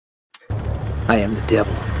I am the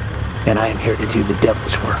devil, and I am here to do the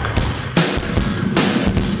devil's work.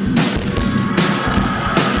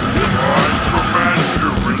 I command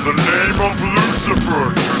you in the name of Lucifer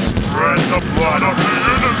to spread the blood of the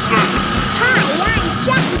innocent! Hi, I'm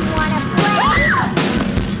Chucky. Wanna play?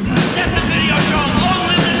 Get the video show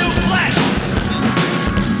only the new flesh!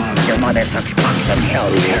 Your mother sucks cocks in hell,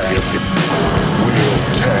 Derek. We'll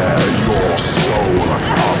tear your soul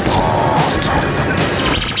apart!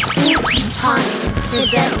 The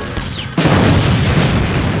devil.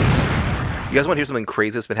 You guys want to hear something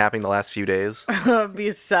crazy that's been happening the last few days?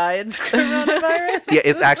 Besides coronavirus? Yeah,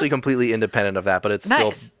 it's actually completely independent of that, but it still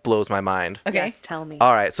Nice. blows my mind. Okay. Yes, tell me.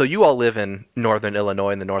 All right, so you all live in northern Illinois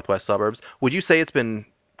in the northwest suburbs. Would you say it's been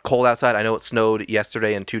cold outside? I know it snowed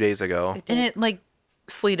yesterday and 2 days ago. And it like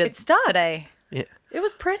sleeted It stopped. today. Yeah, It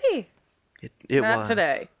was pretty. it Not was.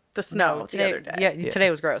 today. The snow the today, other day. Yeah, today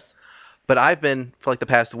was gross. But I've been, for like the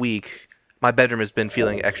past week, my bedroom has been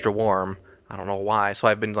feeling extra warm. I don't know why. So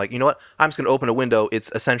I've been like, you know what? I'm just going to open a window.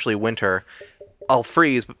 It's essentially winter. I'll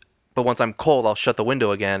freeze, but once I'm cold, I'll shut the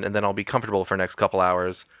window again, and then I'll be comfortable for the next couple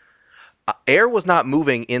hours. Air was not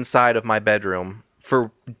moving inside of my bedroom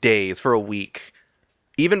for days, for a week.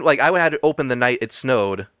 Even, like, I would have to open the night it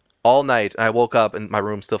snowed all night, and I woke up, and my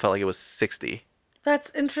room still felt like it was 60.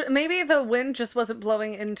 That's interesting. Maybe the wind just wasn't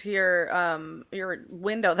blowing into your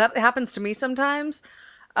window. That happens to me sometimes.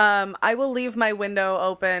 I will leave my window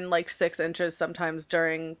open like 6 inches sometimes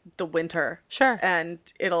during the winter. Sure. And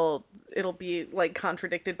it'll be like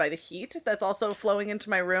contradicted by the heat that's also flowing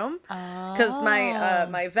into my room because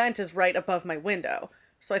my vent is right above my window.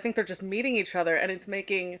 So I think they're just meeting each other and it's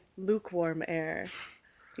making lukewarm air.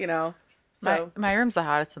 You know. So My room's the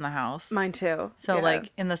hottest in the house. mine too. So Yeah. like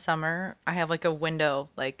in the summer, I have like a window,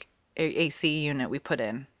 like a AC unit we put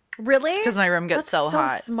in. Really? Because my room gets That's so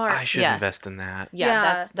hot. Smart. I should Yeah. invest in that. Yeah,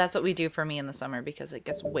 Yeah. that's what we do for me in the summer because it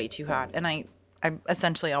gets way too hot, and I'm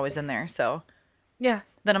essentially always in there. So Yeah.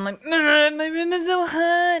 then I'm like, my room is so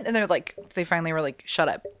hot, and they're like, they finally were like, shut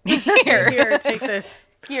up, here, Here, take this.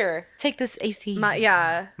 here, take this AC.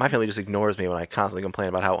 Yeah. My family just ignores me when I constantly complain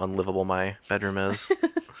about how unlivable my bedroom is.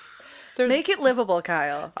 Make it livable,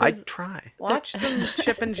 Kyle. I try. Watch some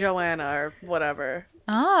Chip and Joanna or whatever.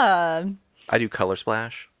 Ah, I do color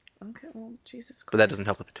splash, Okay, well, Jesus Christ. but that doesn't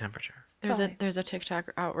help with the temperature. there's a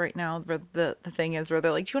TikTok out right now where the thing is where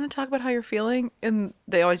they're like, do you want to talk about how you're feeling? And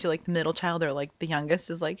they always do like the middle child or like the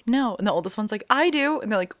youngest is like, no, and the oldest one's like, I do,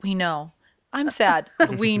 and they're like, we know. I'm sad.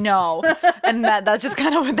 We know. And that's just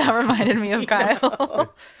kind of what that reminded me of,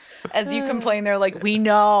 Kyle. As you complain, they're like, we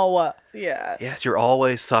know. Yeah. Yes, you're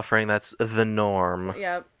always suffering. That's the norm.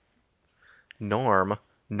 Yep. Norm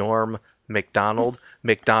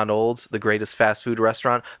McDonald's, the greatest fast food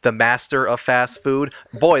restaurant, the master of fast food.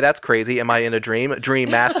 Boy, that's crazy. Am I in a dream?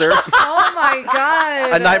 Dream Master. Oh my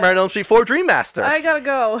God. A Nightmare on Elm Street 4 Dream Master. I gotta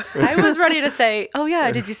go. I was ready to say, oh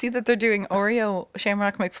yeah, did you see that they're doing Oreo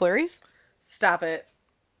Shamrock McFlurries? Stop it.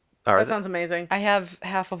 All right, That sounds amazing. I have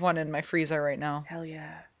half of one in my freezer right now. Hell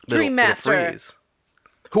yeah. little- Dream little Master. freeze.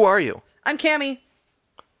 Who are you? I'm Cammy.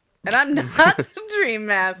 And I'm not Dream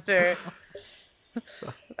Master.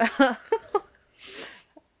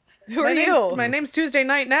 Who are you? My name's Tuesday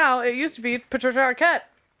Night now. It used to be Patricia Arquette.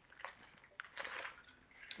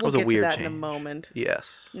 That was We'll a get weird to that change. in a moment.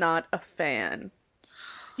 Yes. Not a fan.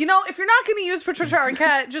 You know, if you're not going to use Patricia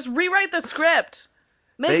Arquette, just rewrite the script.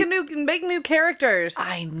 Make new characters.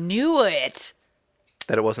 I knew it.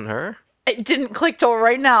 That it wasn't her? It didn't click till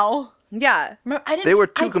right now. Yeah. I didn't, They were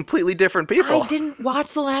two completely different people. I didn't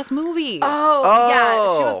watch the last movie. Oh,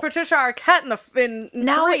 yeah. She was Oh. Patricia Arquette in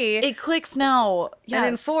now 3. it clicks now. Yes. And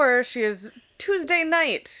in 4, she is Tuesday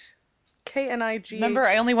Night. K-N-I-G. Remember,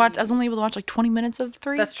 I was only able to watch like 20 minutes of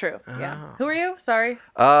 3. That's true. Yeah. Who are you? Sorry.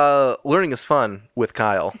 Learning is fun with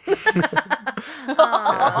Kyle.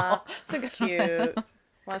 Cute.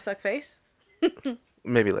 Want to suck face?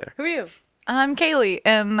 Maybe later. Who are you? I'm Kaylee,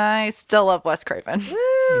 and I still love Wes Craven.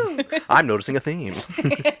 I'm noticing a theme.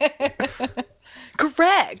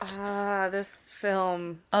 Correct. This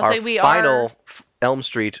film. I'll Our say we final are. Elm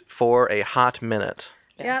Street for a hot minute.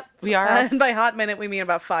 Yes, Yep. we are. And by hot minute, we mean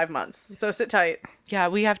about 5 months. So sit tight. Yeah,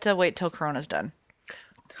 we have to wait till Corona's done.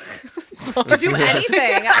 To do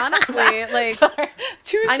anything, honestly. Like,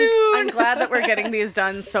 Too I'm glad that we're getting these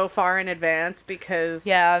done so far in advance because.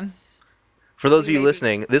 Yeah. For those of you Maybe.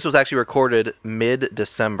 listening, this was actually recorded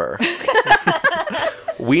mid-December.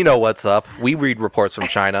 We know what's up. We read reports from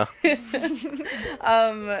China.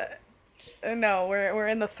 No, we're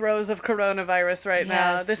in the throes of coronavirus right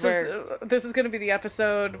now. Yes, This is going to be the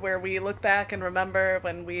episode where we look back and remember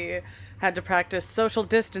when we had to practice social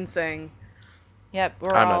distancing. Yep, we're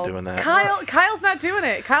I'm all... not doing that. Kyle's not doing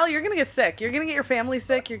it. Kyle, you're gonna get sick. You're gonna get your family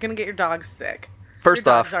sick. You're gonna get your dogs sick. First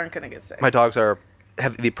your dogs off, aren't gonna get sick. my dogs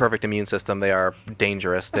have the perfect immune system. They are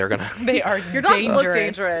dangerous. They're gonna. They are Your dogs look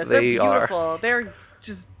dangerous. They're They are. beautiful. They're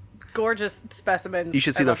just gorgeous specimens. You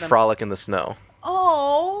should see I them love frolic in the snow.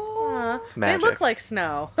 Oh. It's They magic. look like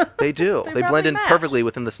snow. They do. They They blend probably in match. perfectly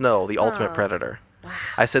within the snow. The ultimate predator.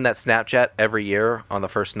 I send that Snapchat every year on the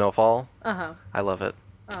first snowfall. Uh-huh. I love it.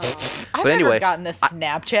 I've But never anyway, gotten this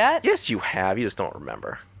Snapchat. Yes, you have. You just don't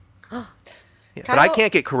remember. Yeah, but I Kyle-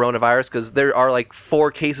 can't get coronavirus because there are like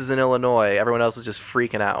 4 cases in Illinois. Everyone else is just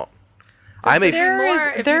freaking out. I'm a. There is- More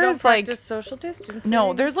if you there's, don't like- practice social distancing.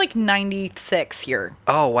 No, there's like 96 here.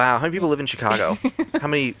 Oh wow! How many people live in Chicago? How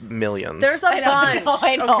many millions? There's a bunch.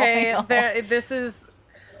 I know, okay, I know. this is.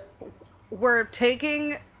 We're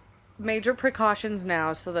taking major precautions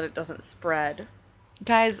now so that it doesn't spread.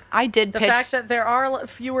 Guys, I did The pitch... fact that there are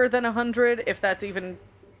fewer than 100, if that's even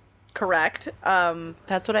correct,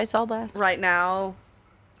 That's what I saw last. right now,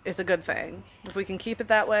 is a good thing. If we can keep it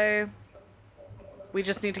that way, we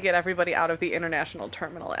just need to get everybody out of the international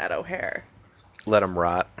terminal at O'Hare. Let them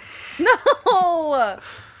rot. No.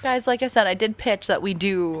 Guys, like I said, I did pitch that we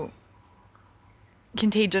do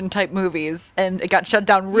contagion type movies, and it got shut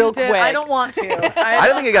down real You did. quick. I don't want to. I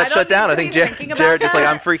don't think it got shut down. I think Jared Jared just like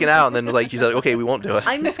I'm freaking out, and then like you said, okay, we won't do it.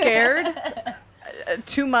 I'm scared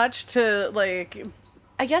too much to like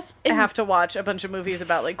I guess have to watch a bunch of movies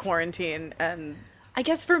about like quarantine and I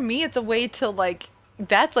guess for me, it's a way to like.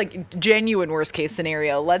 That's like genuine worst case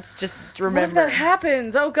scenario. Let's just what if remember. that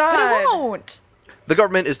happens? Oh God! But it won't. The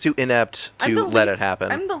government is too inept I'm to the let it least-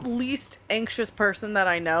 happen. I'm the least anxious person that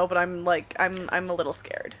I know, but I'm a little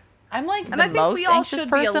scared. I'm like And the I think most we all anxious should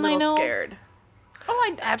be a person I little know. scared. Oh, I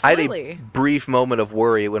had absolutely. a brief moment of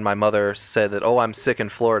worry when my mother said that, oh, I'm sick in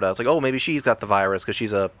Florida. I was like, oh, maybe she's got the virus because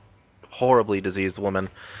she's a horribly diseased woman.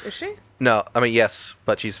 Is she? No, I mean, yes,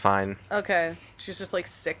 but she's fine. Okay. She's just like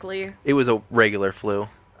sickly. It was a regular flu,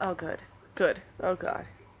 Oh, good. Good. Oh God.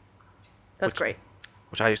 That's great.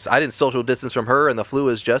 which I didn't social distance from her, and the flu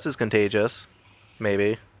is just as contagious.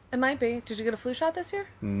 Maybe. It might be. Did you get a flu shot this year?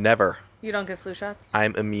 Never. You don't get flu shots?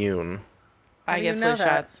 I'm immune I do get you know flu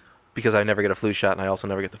that? shots. because I never get a flu shot, and I also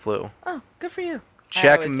never get the flu. Oh, good for you. I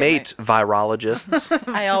always get Checkmate, virologists.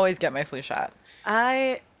 I always get my flu shot.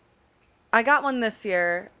 I got one this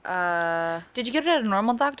year. Did you get it at a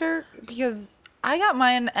normal doctor? Because I got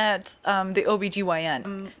mine at the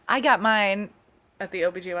OBGYN. I got mine. At the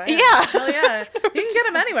OBGYN. Yeah. Hell yeah. You can get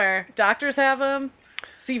them anywhere. Doctors have them.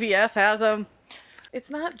 CVS has them. It's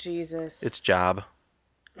not Jesus. It's Job.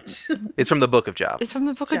 It's from the book of Job. It's from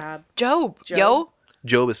the book Job. of Job. Job. Yo.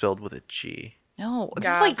 Job is spelled with a G. No. This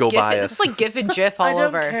God. is like Go GIF. buy This us. is like GIF and GIF all I don't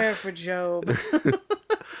over. care for Job.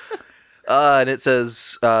 And it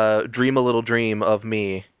says, dream a little dream of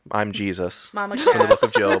me. I'm Jesus. Mama From the cat. book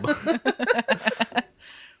of Job.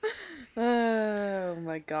 Oh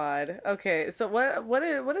my God. Okay, so what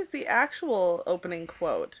is the actual opening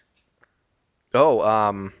quote?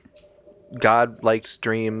 Oh, God likes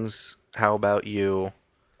dreams. How about you?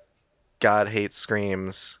 God hates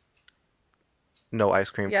screams. No ice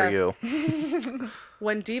cream Yeah. for you.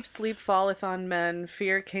 When deep sleep falleth on men,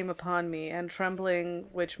 fear came upon me, and trembling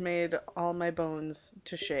which made all my bones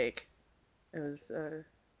to shake. It was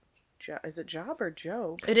is it Job or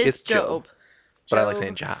Job? It is It's Job. Job. But I like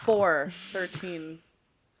saying Job. 4:13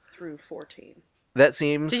 through 14. That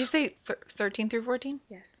seems. Did you say 13 through 14?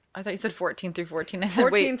 Yes. I thought you said 14 through 14. I said,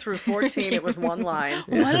 14 wait. through 14, it was one line.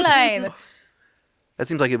 One line. That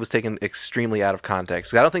seems like it was taken extremely out of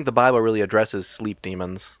context. I don't think the Bible really addresses sleep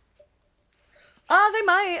demons. Oh, they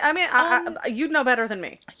might. I mean, you'd know better than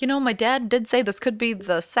me. You know, my dad did say this could be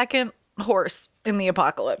the second horse in the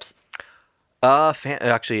apocalypse.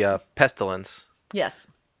 Pestilence. Yes.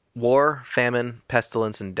 War, famine,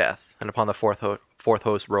 pestilence, and death. And upon the fourth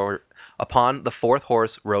horse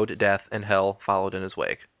rode death, and hell followed in his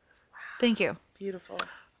wake. Thank you. Beautiful.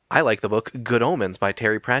 I like the book Good Omens by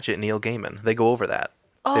Terry Pratchett and Neil Gaiman. They go over that.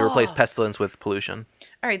 They replace pestilence with pollution.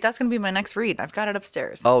 All right, that's going to be my next read. I've got it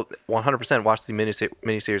upstairs. Oh, 100% watch the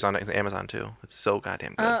miniseries on Amazon too. It's so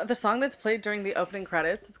goddamn good. The song that's played during the opening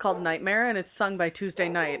credits is called Nightmare, and it's sung by Tuesday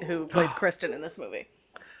Knight, who plays Kristen in this movie.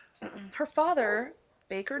 Her father,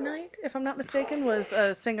 Baker Knight, if I'm not mistaken, was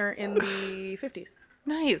a singer in the 50s.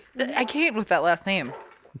 Nice. I can't with that last name.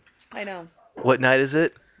 I know. What night is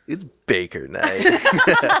it? It's Baker night.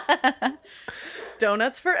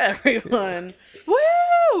 Donuts for everyone.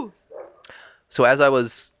 Woo! So as I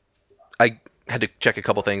had to check a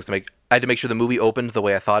couple things I had to make sure the movie opened the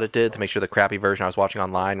way I thought it did, to make sure the crappy version I was watching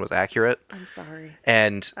online was accurate. I'm sorry.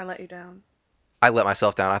 And I let you down. I let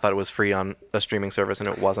myself down. I thought it was free on a streaming service, and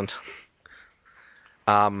it wasn't.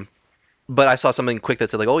 But I saw something quick that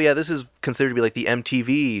said, like, oh, yeah, this is considered to be like the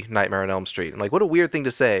MTV Nightmare on Elm Street. I'm like, what a weird thing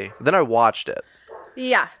to say. Then I watched it.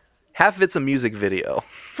 Yeah. Half of it's a music video.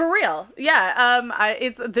 For real. Yeah.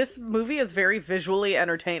 This movie is very visually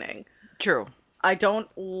entertaining. True. I don't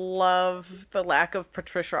love the lack of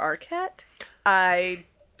Patricia Arquette. I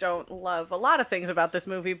don't love a lot of things about this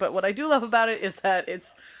movie, but what I do love about it is that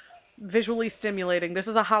it's visually stimulating. This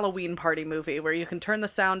is a Halloween party movie where you can turn the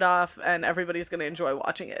sound off and everybody's going to enjoy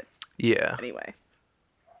watching it. Yeah. Anyway.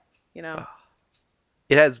 You know?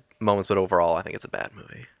 It has moments, but overall, I think it's a bad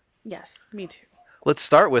movie. Yes, me too. Let's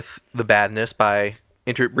start with the badness by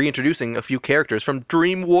reintroducing a few characters from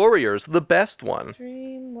Dream Warriors, the best one.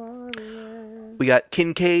 Dream Warrior. We got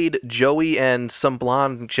Kincaid, Joey, and some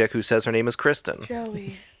blonde chick who says her name is Kristen.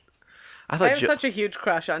 Joey. I I thought have such a huge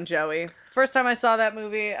crush on Joey. First time I saw that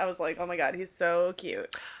movie, I was like, oh my god, he's so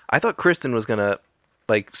cute. I thought Kristen was gonna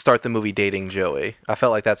like start the movie dating Joey. I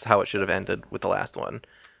felt like that's how it should have ended with the last one.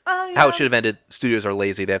 Oh, yeah. How it should have ended. Studios are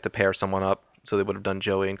lazy; they have to pair someone up, so they would have done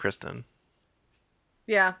Joey and Kristen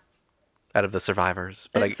Yeah. out of the survivors.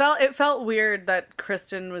 But It felt weird that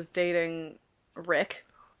Kristen was dating Rick.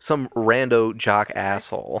 some rando jock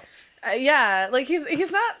asshole. Yeah, like he's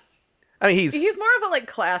not. I mean, He's more of a like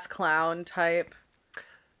class clown type.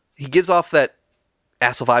 he gives off that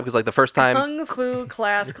asshole vibe because like the first time Kung fu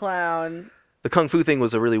class clown. the kung fu thing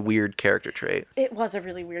was a really weird character trait. It was a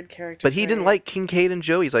really weird character. But he didn't like Kincaid and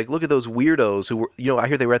Joey. He's like, look at those weirdos who were, I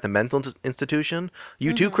hear they were at the mental institution.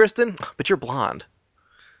 You too, Kristen? But you're blonde.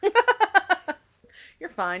 You're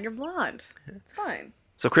fine. You're blonde. It's fine.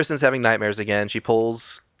 So Kristen's having nightmares again. She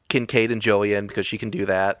pulls Kincaid and Joey in because she can do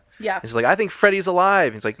that. Yeah. And she's like, I think Freddy's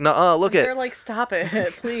alive. He's like, nuh-uh, look They're at like, stop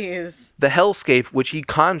it, please. the hellscape which he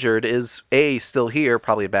conjured is A, still here,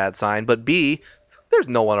 probably a bad sign, but B, there's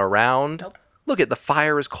no one around. Nope. Look at the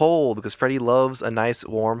fire is cold because Freddy loves a nice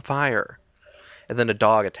warm fire. And then a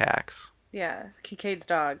dog attacks. Yeah, Kincaid's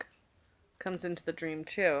dog comes into the dream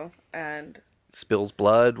too, and Spills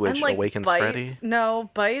blood, which like awakens bites, Freddy. No,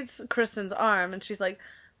 bites Kristen's arm, and she's like,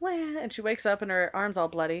 "Wah," and she wakes up and her arm's all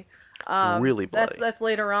bloody. Really bloody. That's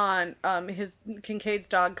later on. His Kincaid's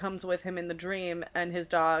dog comes with him in the dream, and his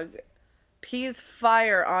dog pees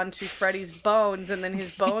fire onto Freddy's bones, and then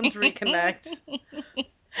his bones reconnect,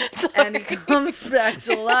 and he comes back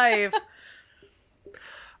to life.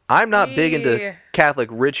 I'm not big into Yeah. Catholic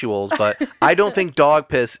rituals, but I don't think dog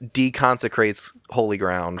piss deconsecrates holy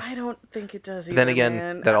ground. I don't think it does either. Then again,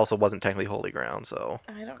 man. that also wasn't technically holy ground, so.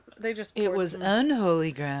 I don't. They just It poured was some-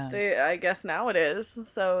 unholy ground. I guess now it is.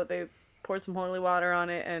 So they poured some holy water on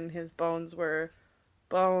it, and his bones were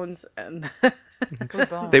bones, and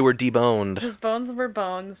They were deboned. his bones were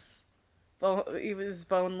bones. He was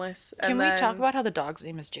boneless. Can and we then... talk about how the dog's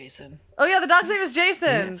name is Jason? Oh yeah, the dog's name is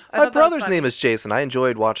Jason. My brother's name is Jason. I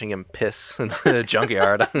enjoyed watching him piss in the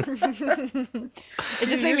junkyard. It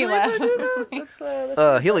just made me laugh.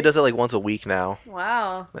 That's He only does it like once a week now.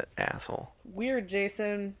 wow, That asshole. weird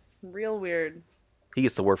Jason, real weird. He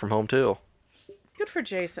gets to work from home too. Good for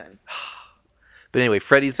Jason. But anyway,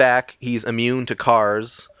 Freddy's back. He's immune to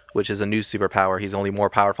cars, which is a new superpower. He's only more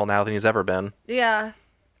powerful now than he's ever been. Yeah,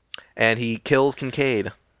 And he kills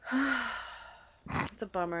Kincaid. it's a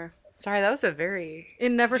bummer. Sorry, that was a very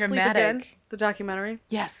In Never Sleep Again, Dramatic. the documentary.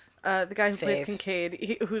 yes. The guy who plays Fave.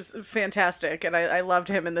 Kincaid, who's fantastic, and I loved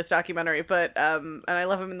him in this documentary, but and I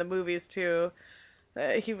love him in the movies too.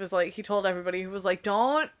 He was like, he told everybody, he was like,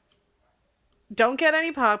 don't get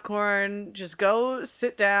any popcorn, just go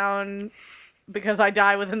sit down, because I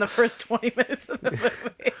die within the first 20 minutes of the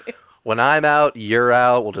movie. When I'm out, you're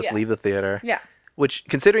out. We'll just Yeah. leave the theater. Yeah. Which,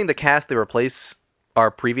 considering the cast they replace our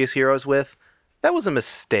previous heroes with, that was a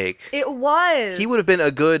mistake. It was. He would have been a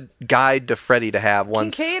good guide to Freddy to have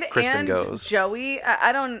once Kincaid Kristen and goes. Joey.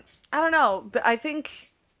 I don't know, but I think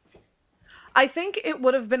it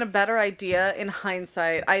would have been a better idea in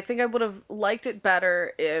hindsight. I think I would have liked it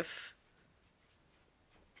better if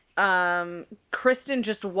Kristen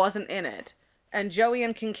just wasn't in it, and Joey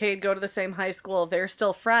and Kincaid go to the same high school. They're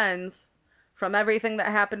still friends from everything that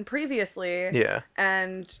happened previously. Yeah.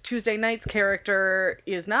 And Tuesday Night's character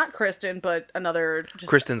is not Kristen, but another just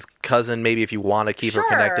Kristen's cousin, maybe if you want to keep her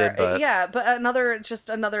connected, but yeah, but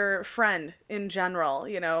another friend in general.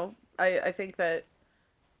 You know, I think that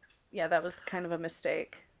that was kind of a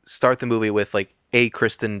mistake. start the movie with like a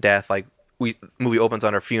Kristen death. Like movie opens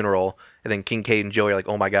on her funeral, and then Kincaid and Joey are like,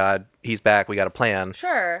 "Oh my God, he's back. We got a plan."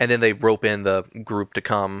 Sure. And then they rope in the group to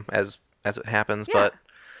come as it happens. Yeah. But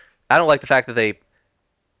I don't like the fact that they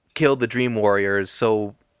killed the Dream Warriors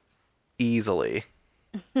so easily.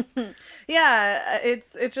 Yeah,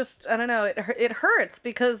 it just I don't know, it hurts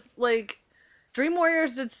because like Dream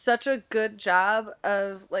Warriors did such a good job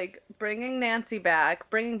of like bringing Nancy back,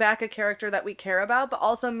 bringing back a character that we care about, but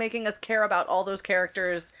also making us care about all those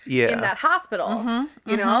characters Yeah. in that hospital,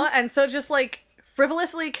 you know? And so just like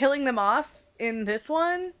frivolously killing them off in this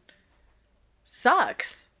one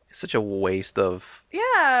sucks. It's such a waste of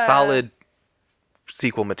Yeah. solid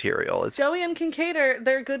sequel material. It's Joey and Kincaid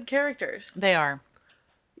they're good characters, They are.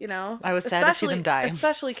 you know? I was sad to see them die.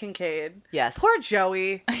 Especially Kincaid. Yes. Poor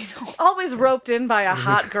Joey. Always roped in by a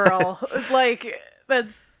hot girl. Like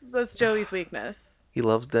that's Joey's weakness. he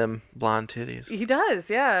loves them blonde titties. He does,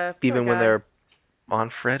 yeah. Poor Even when guy. they're on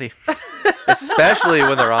Freddy. Especially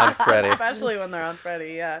when they're on Freddy. Especially when they're on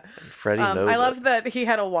Freddy, yeah. Freddy knows I it. love that he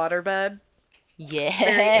had a waterbed.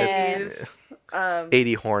 Yes.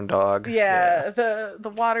 80 horn dog. Yeah, the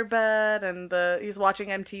waterbed and he's watching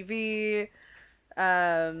MTV.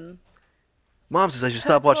 Mom says I should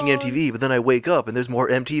stop watching MTV, but then I wake up and there's more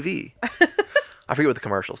MTV. I forget what the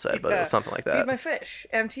commercial said, but it was something like Feed that. my fish.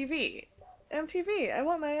 MTV. MTV. I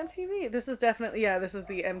want my MTV. This is definitely this is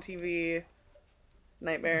the MTV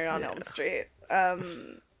Nightmare on Elm Street.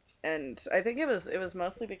 And I think it was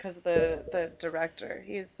mostly because of the director.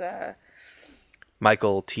 He's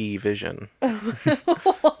Michael T. Vision.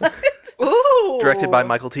 Ooh. Directed by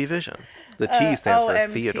Michael T. Vision. The T stands for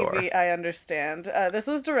MTV, Theodore. I understand. This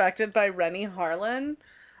was directed by Rennie Harlan,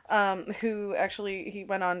 who actually he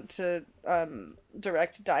went on to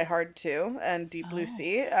direct Die Hard 2 and Deep Blue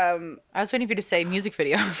Sea. I was waiting for you to say music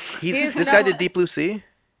videos. He's This guy now- did Deep Blue Sea?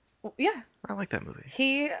 Yeah, I like that movie.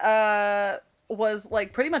 he was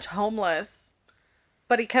like pretty much homeless,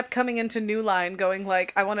 but he kept coming into New Line, going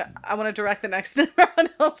like, "I want to direct the next Nightmare on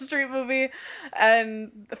Elm Street movie,"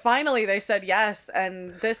 and finally they said yes.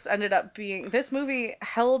 And this movie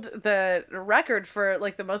held the record for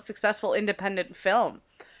like the most successful independent film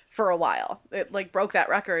for a while. It like broke that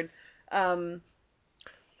record. I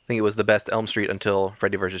think it was the best Elm Street until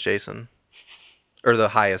Freddy vs. Jason. Or the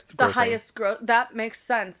highest The grossing. highest growth. That makes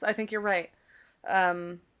sense. I think you're right. I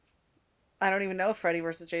don't even know if Freddy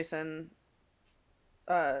vs. Jason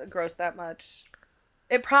grossed that much.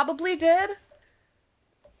 It probably did.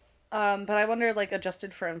 But I wonder, like,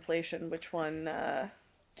 adjusted for inflation, which one...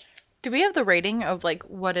 Do we have the rating of like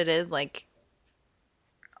what it is like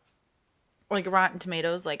Rotten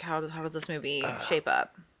Tomatoes? Like how does this movie shape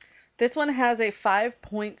up? This one has a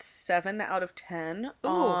 5.7 out of 10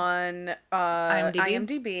 on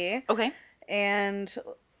IMDb. Okay. And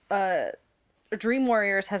Dream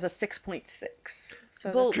Warriors has a 6.6.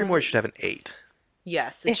 So Well, this Dream one- Warriors should have an 8.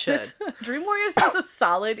 Yes, it should. Dream Warriors has a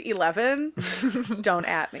solid 11. Don't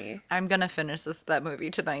at me. I'm gonna finish that movie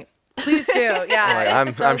tonight. Please do. Yeah.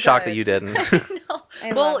 it's so I'm shocked good. that you didn't.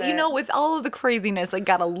 I Well, love you it. know, with all of the craziness, I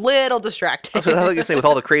got a little distracted. I thought you were saying with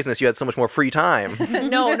all the craziness, you had so much more free time.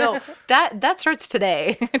 no, that starts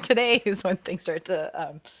today. Today is when things start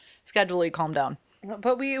to schedulally calm down.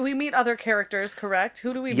 But we meet other characters, correct?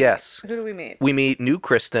 Who do we meet? Yes. Who do we meet? We meet new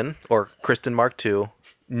Kristen, or Kristen Mark II,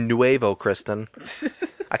 Nuevo Kristen.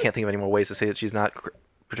 I can't think of any more ways to say that she's not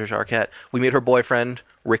Patricia Arquette. We meet her boyfriend,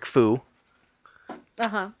 Rick Fu.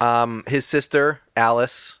 His sister,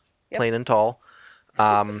 Alice, plain and tall.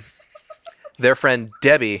 Their friend,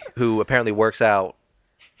 Debbie, who apparently works out.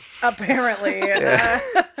 Apparently.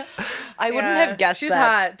 I wouldn't Yeah, have guessed she's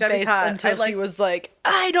that hot. Debbie's based hot. until I like- she was like,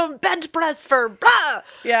 I don't bench press for blah.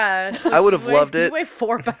 Yeah. I would have You loved it. You weigh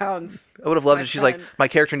 4 pounds. I would have loved My it. She's like, friend. my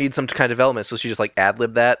character needs some kind of development, so she just like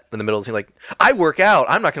ad-libbed that in the middle of the scene, like, I work out.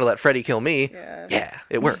 I'm not going to let Freddy kill me. Yeah.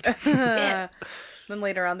 It worked. Then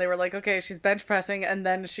later on, they were like, okay, she's bench pressing, and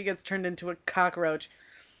then she gets turned into a cockroach.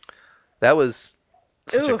 That was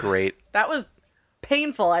such a Ooh. great... That was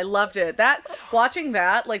painful. I loved it. Watching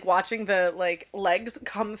the like legs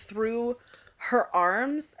come through her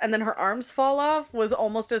arms and then her arms fall off was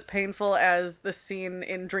almost as painful as the scene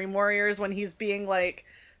in Dream Warriors when he's being like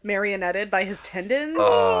marionetted by his tendons.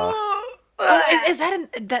 Is that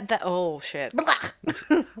that? Oh shit!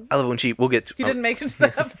 I love when she... We'll get to... You didn't make it to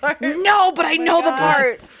that part. No, but I know the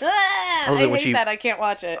part. I love it when hate she- that. I can't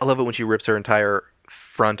watch it. I love it when she rips her entire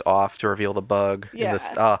front off to reveal the bug. In Yeah.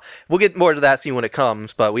 this, we'll get more to that scene when it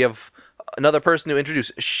comes, but we have another person to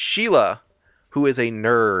introduce, Sheila, who is a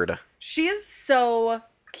nerd. She is so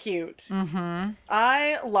cute. Mm-hmm.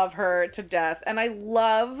 I love her to death, and I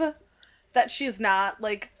love that she's not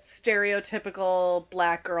like stereotypical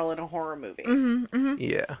black girl in a horror movie,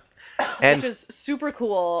 Yeah. which And is super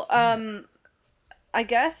cool. I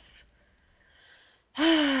guess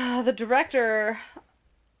the director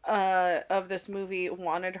of this movie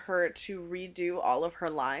wanted her to redo all of her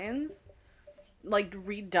lines like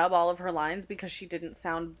redub all of her lines because she didn't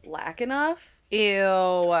sound black enough.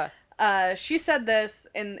 Ew. She said this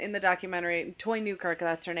in the documentary. Toy Newkirk,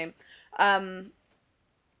 that's her name. And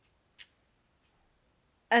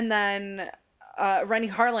then Rennie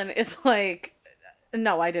Harlan is like,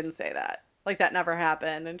 no, I didn't say that. Like, that never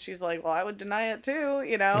happened. And she's like, well, I would deny it too,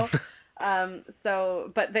 you know?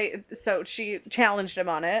 So she challenged him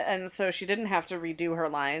on it, and so she didn't have to redo her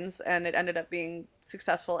lines, and it ended up being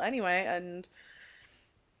successful anyway, and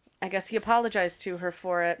I guess he apologized to her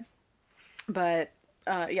for it. But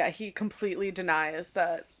yeah, he completely denies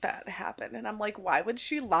that happened, and I'm like, why would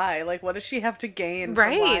she lie? Like, what does she have to gain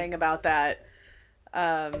from lying about that?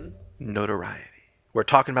 Notoriety. We're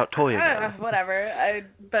talking about Toy again. Whatever.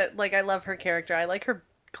 But like, I love her character. I like her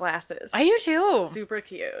glasses. I do too. Super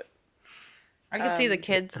cute. I could see the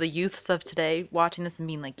kids, the youths of today, watching this and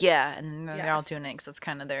being like, yeah, and then they're all Yes. doing it because it's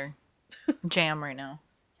kind of their jam right now.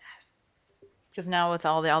 Yes. Because now with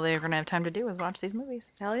all they're going to have time to do is watch these movies.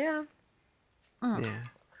 Hell yeah. Yeah.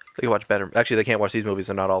 They can watch better. Actually, they can't watch these movies.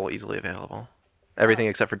 They're not all easily available. Everything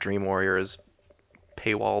except for Dream Warrior is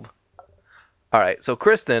paywalled. All right, so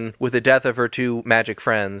Kristen, with the death of her two magic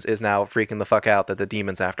friends, is now freaking the fuck out that the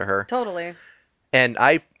demon's after her. Totally. And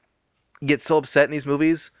I get so upset in these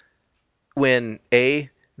movies when,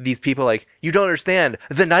 these people like, you don't understand,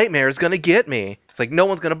 the nightmare is going to get me. It's like, no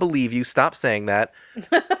one's going to believe you. Stop saying that.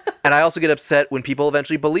 And I also get upset when people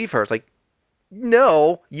eventually believe her. It's like,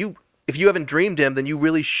 no, if you haven't dreamed him, then you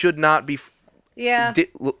really should not be Yeah.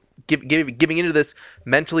 giving into this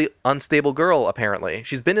mentally unstable girl, apparently.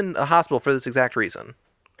 She's been in a hospital for this exact reason.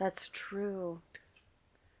 That's true.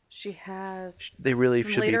 She has. They really And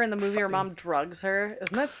should later be in the movie, her fucking- mom drugs her.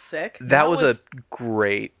 Isn't that sick? That was a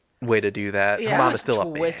great way to do that. Yeah. Her mom That is still a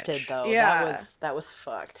Twisted, bitch. though. Yeah. That was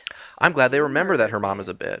fucked. I'm glad they remember that her mom is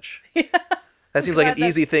a bitch. That seems like an glad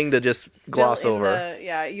easy thing to just gloss Still in over.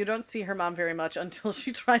 yeah, you don't see her mom very much until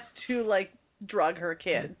she tries to, like, drug her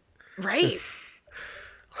kid. Right.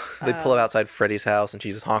 They pull up outside Freddy's house and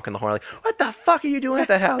she's just honking the horn like, what the fuck are you doing at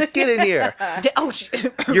that house? Get in here.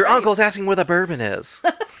 Your uncle's asking where the bourbon is.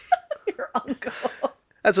 Your uncle.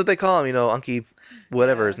 That's what they call him, Unky,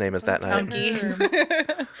 whatever his name is that night.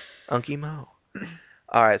 Unky. Unky Mo.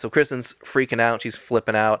 All right, so Kristen's freaking out. She's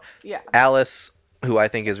flipping out. Yeah. Alice, who I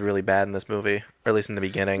think is really bad in this movie, or at least in the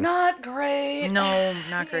beginning. Not great. No,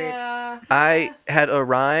 not great. Yeah. I had a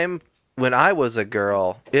rhyme when I was a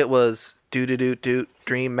girl. It was doo-doo-doo-doo,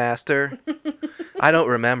 Dream Master. I don't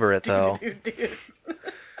remember it, though. Dude.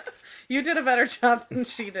 You did a better job than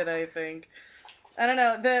she did, I think. I don't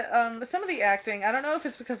know. The some of the acting, I don't know if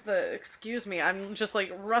it's because excuse me, I'm just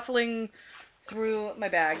like ruffling through my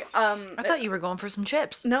bag. I thought you were going for some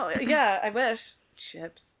chips. No, yeah, I wish.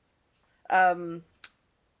 Chips.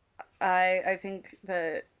 I think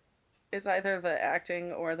that it's either the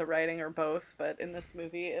acting or the writing or both, but in this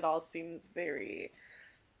movie it all seems very,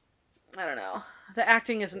 I don't know. The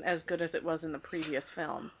acting isn't as good as it was in the previous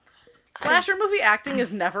film. Slasher movie acting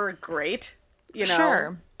is never great, you know.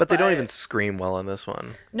 Sure. But they don't even scream well in this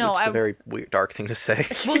one. No, which is I- a very weird, dark thing to say.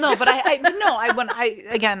 Well, no, but I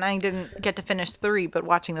didn't get to finish 3, but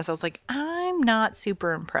watching this, I was like, I'm not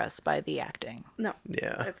super impressed by the acting. No.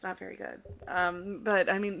 Yeah. It's not very good.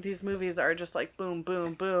 But I mean, these movies are just like boom,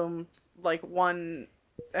 boom, boom, like one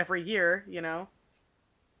every year, you know.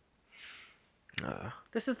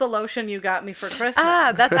 This is the lotion you got me for Christmas.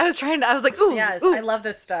 I was like, ooh, Yes, ooh. I love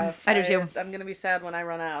this stuff. I do too. I'm gonna be sad when I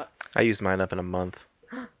run out. I used mine up in a month.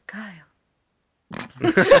 Kyle.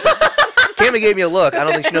 Cammy gave me a look. I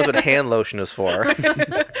don't think she knows what hand lotion is for.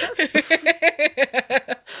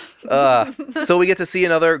 So we get to see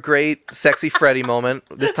another great sexy Freddy moment.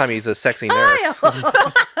 This time he's a sexy nurse.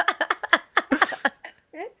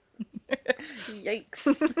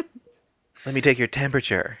 Yikes. Let me take your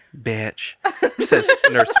temperature, bitch. Says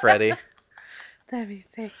Nurse Freddy. Let me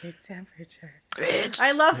take your temperature. Bitch.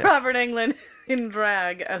 I love Robert Englund in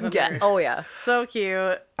drag as a nurse. Oh, yeah. So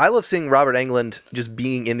cute. I love seeing Robert Englund just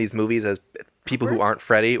being in these movies as people who aren't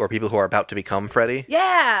Freddy or people who are about to become Freddy.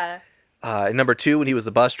 Yeah. In number 2, when he was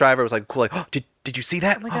the bus driver, it was like cool. Like, oh, did you see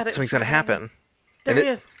that? Oh my God, it Something's was gonna Freddy. happen. There And he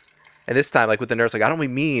is. And this time, like with the nurse, like I don't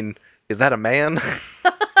mean, is that a man?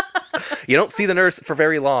 You don't see the nurse for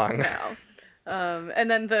very long. No. And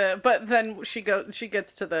then then she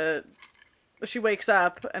gets to she wakes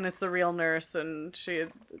up and it's the real nurse and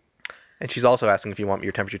And she's also asking if you want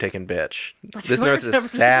your temperature taken, bitch. "Want This your nurse is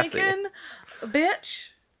temperature sassy. taken? Bitch.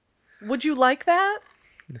 Would you like that?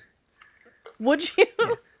 Would you?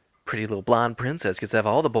 Pretty little blonde princess gets to have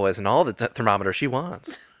all the boys and all the thermometer she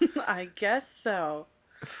wants. I guess so.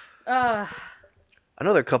 I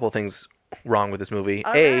know there are a couple of things wrong with this movie.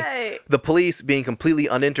 All A, right. the police being completely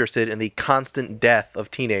uninterested in the constant death of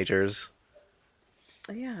teenagers.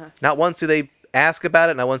 Yeah. Not once do they ask about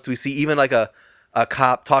it. Not once do we see even like a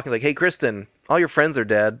cop talking like, "Hey, Kristen, all your friends are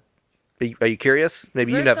dead. Are you curious?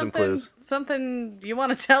 Maybe Is you there have some something- clues." Something you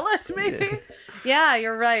want to tell us, maybe? Yeah,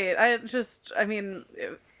 you're right. I mean,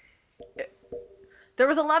 there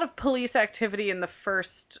was a lot of police activity in the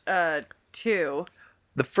first two.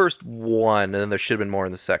 The first one, and then there should have been more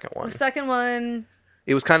in the second one. The second one,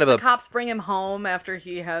 It was kind of a cops bring him home after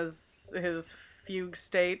he has his fugue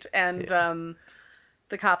state, and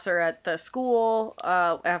the cops are at the school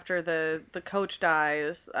after the coach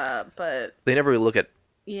dies. But they never really look at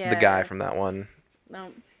yeah, the guy from that one.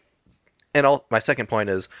 No. And my second point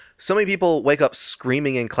is, so many people wake up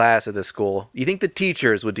screaming in class at this school. You think the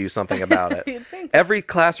teachers would do something about it? You'd think. Every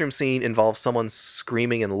classroom scene involves someone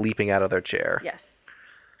screaming and leaping out of their chair. Yes.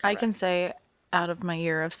 I can say, out of my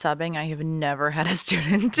year of subbing, I have never had a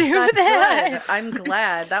student do That's that. good. I'm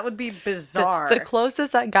glad. That would be bizarre. The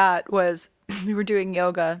closest I got was we were doing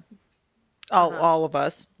yoga. All of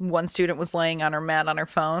us. One student was laying on her mat on her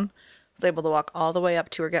phone. Was able to walk all the way up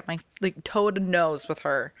to her, get my toe to nose with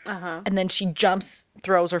her, and then she jumps,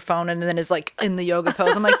 throws her phone, and then is like in the yoga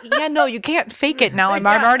pose. I'm like, yeah, no, you can't fake it now. I've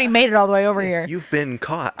already made it all the way over here. You've been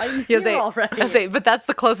caught. I'm Yes, here already. I say, but that's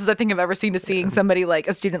the closest I think I've ever seen to seeing somebody like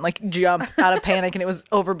a student like jump out of panic, and it was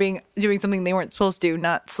over doing something they weren't supposed to,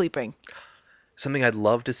 not sleeping. Something I'd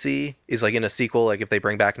love to see is like in a sequel, like if they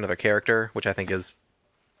bring back another character, which I think is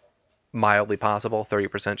mildly possible,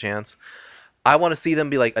 30% chance. I want to see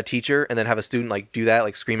them be like a teacher and then have a student like do that,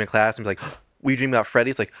 like scream in class and be like, "We dream about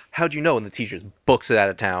Freddy." It's like, "How'd you know?" And the teacher just books it out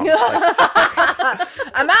of town. Like,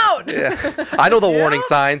 I'm out. yeah. I know the warning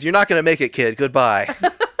signs. You're not going to make it, kid. Goodbye.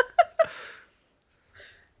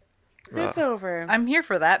 It's over. I'm here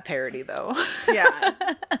for that parody though. Yeah.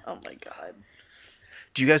 Oh my god.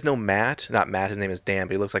 Do you guys know Matt? Not Matt. His name is Dan,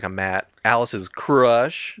 but he looks like a Matt. Alice's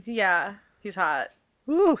crush. Yeah. He's hot.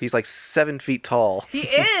 Ooh, he's like 7 feet tall. He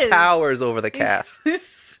is. Towers over the cast.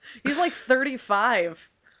 He's like 35.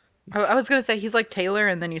 I was gonna say he's like Taylor,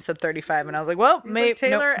 and then you said 35, and I was like, well, He's maybe like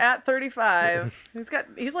Taylor at 35.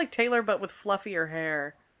 He's like Taylor but with fluffier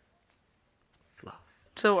hair.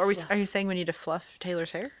 So are you saying we need to fluff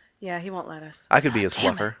Taylor's hair? Yeah, he won't let us. I could be his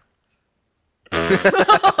fluffer.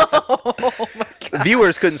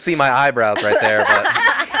 Viewers couldn't see my eyebrows right there,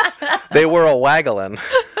 but they were a waggling.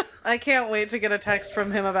 I can't wait to get a text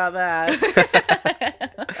from him about that.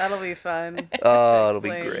 That'll be fun. Oh, it'll be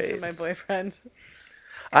Explain great. to my boyfriend.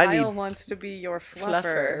 I Kyle need wants to be your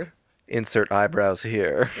fluffer. insert eyebrows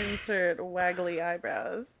here. Insert waggly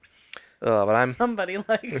eyebrows. But I'm Somebody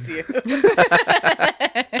likes you.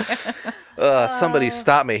 somebody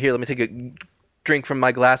stop me here. Let me take a drink from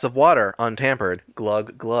my glass of water, untampered.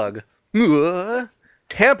 Glug glug.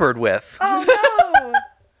 Tampered with. Oh no!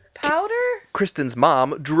 Powder? Kristen's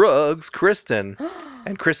mom drugs Kristen,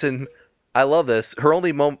 and Kristen, I love this. Her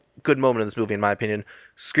only good moment in this movie, in my opinion,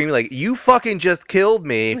 screaming like, "You fucking just killed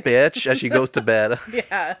me, bitch!" as she goes to bed.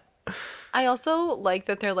 Yeah. I also like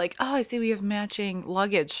that they're like, oh, I see we have matching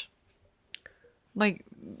luggage. Like,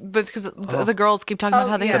 but because the girls keep talking about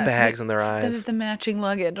how they yeah. The have bags in their the, eyes. the matching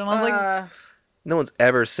luggage, and I was like, No one's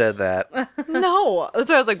ever said that. no. That's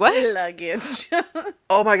why I was like, what? Luggage.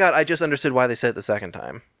 Oh my god, I just understood why they said it the second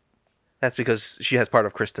time. That's because she has part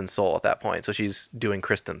of Kristen's soul at that point, so she's doing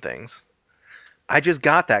Kristen things. I just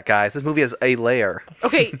got that, guys. This movie has a layer.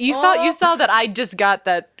 Okay, you saw that I just got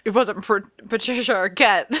that it wasn't for Patricia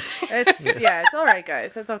Arquette. It's all right,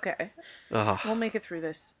 guys. It's okay. Ugh. We'll make it through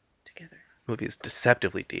this together. Movie is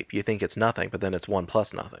deceptively deep. You think it's nothing, but then it's 1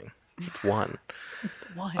 plus nothing. It's 1.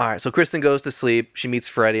 All right, so Kristen goes to sleep. She meets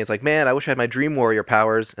Freddy. And it's like, man, I wish I had my Dream Warrior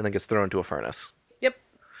powers, and then gets thrown into a furnace. Yep.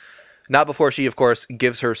 Not before she, of course,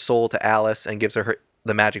 gives her soul to Alice and gives her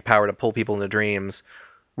the magic power to pull people into dreams.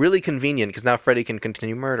 Really convenient, because now Freddy can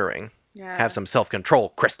continue murdering. Yeah. Have some self-control,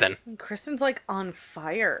 Kristen. And Kristen's like on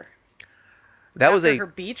fire. That was After a... her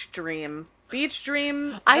beach dream. Beach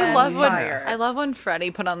dream. I and love when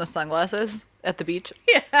Freddie put on the sunglasses at the beach.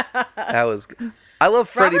 That was... I love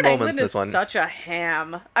Freddy Robert moments Englund in this is one. such a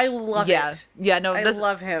ham. I love Yeah, it. yeah, no, I this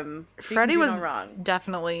love him. He can Freddie do was no wrong.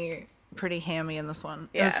 definitely pretty hammy in this one.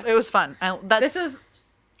 Yeah. It was fun. This is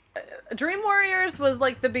Dream Warriors was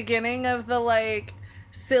like the beginning of the like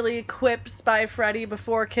silly quips by Freddy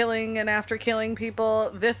before killing and after killing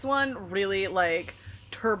people. This one really like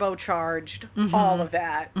turbocharged all of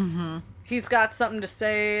that. Mm-hmm. He's got something to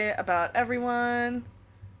say about everyone.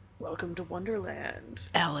 Welcome to Wonderland,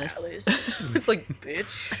 Alice. Alice. It's like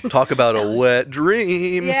Bitch. Talk about a wet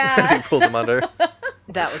dream. Yeah. As he pulls him under.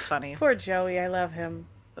 that was funny. Poor Joey, I love him.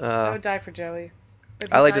 I would die for Joey. But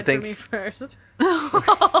he I like to died think- for me first.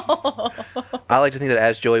 I like to think that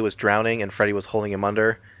as Joey was drowning and Freddy was holding him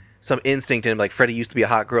under, some instinct in him, like Freddy used to be a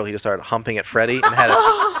hot girl, he just started humping at Freddy and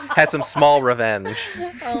had some small revenge.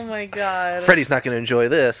 Oh my god. Freddy's not going to enjoy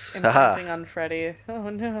this. Imprinting Haha. on Freddy. Oh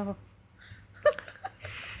no.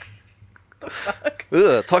 The fuck?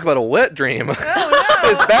 Ugh, talk about a wet dream. Oh no.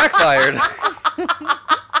 It's backfired.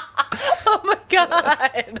 Oh my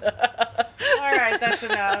god. All right, that's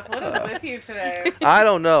enough. What is with you today? I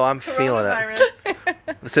don't know. I'm feeling it. Coronavirus.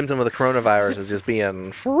 The symptom of the coronavirus is just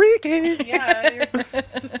being freaky. Yeah,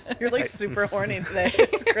 you're like super horny today.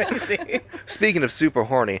 It's crazy. Speaking of super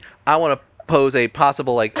horny, I want to pose a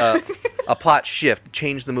possible a plot shift,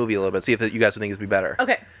 change the movie a little bit, see if you guys would think it'd be better.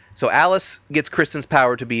 Okay. So Alice gets Kristen's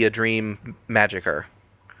power to be a dream magicer.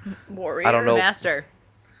 Warrior. I don't know. Master.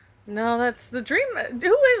 No, that's the dream.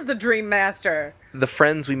 Who is the dream master? The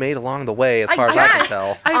friends we made along the way, as far as I can guess.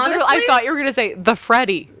 tell. I Honestly? thought you were gonna say the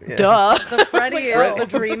Freddy. Duh. The Freddy is Freddy. the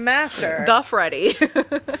dream master. The Freddy.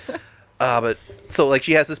 But so like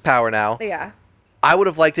she has this power now. Yeah. I would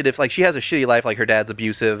have liked it if like she has a shitty life, like her dad's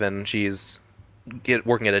abusive and she's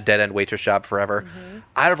working at a dead end waitress job forever.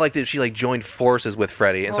 I'd have liked it if she like joined forces with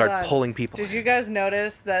Freddy and Hold started on. pulling people. Did you guys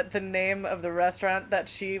notice that the name of the restaurant that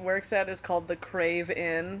she works at is called the Crave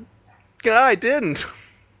Inn? I didn't.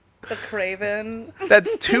 The Craven.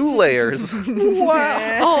 That's 2 layers.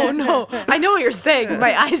 Wow. Oh no. I know what you're saying.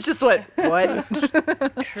 My eyes just went, what?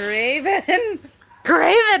 Craven.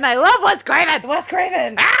 Graven! I love Wes Craven! Wes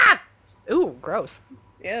Craven. Ah! Ooh, gross.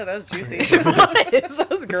 Yeah, that was juicy. What? That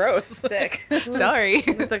was gross. Sick. Sorry.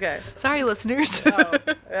 It's okay. Sorry, listeners. Oh,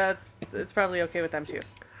 it's probably okay with them too.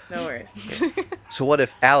 No worries. So what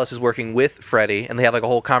if Alice is working with Freddy and they have like a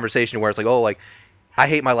whole conversation where it's like, oh, like, I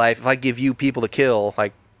hate my life. If I give you people to kill,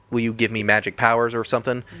 like, will you give me magic powers or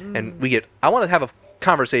something? And I want to have a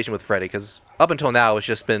conversation with Freddy because up until now it's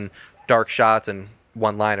just been dark shots and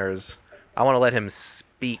one-liners. I want to let him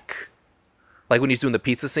speak. Like when he's doing the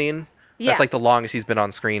pizza scene. Yeah. That's like the longest he's been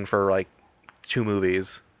on screen for like 2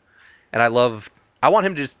 movies. And I want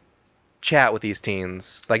him to just chat with these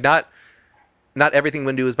teens. Like not everything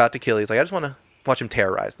Windu is about to kill. He's like, I just want to watch him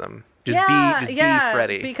terrorize them. Just be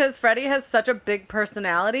Freddy. Because Freddy has such a big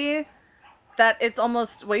personality that it's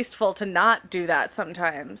almost wasteful to not do that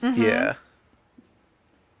sometimes. Yeah.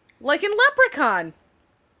 Like in Leprechaun.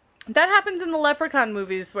 That happens in the Leprechaun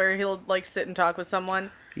movies where he'll like sit and talk with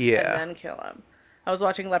someone Yeah. and then kill him. I was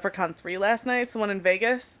watching Leprechaun 3 last night. It's the one in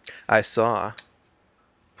Vegas. I saw.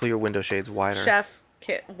 Pull your window shades wider. Chef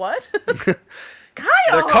Kit. What? They're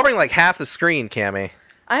Kyle! covering like half the screen, Cammy.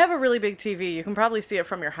 I have a really big TV. You can probably see it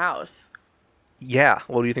from your house. Yeah.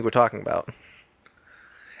 What do you think we're talking about?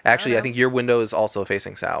 Actually, I know. think your window is also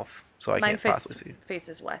facing south, so I Mine can't possibly see.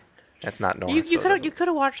 faces west. That's not north. You so it could doesn't- you could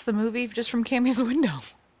have watched the movie just from Cammy's window.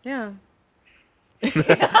 Yeah.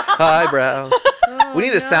 eyebrows. We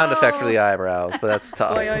need a sound effect for the eyebrows, but that's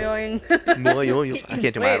tough. Boing, boing. I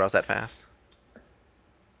can't do my Wait. eyebrows that fast.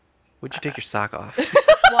 When'd you take your sock off?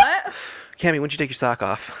 What? Cammy, when'd you take your sock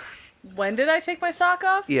off? When did I take my sock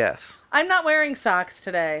off? Yes. I'm not wearing socks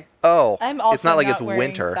today. Oh, I'm also it's not like not it's wearing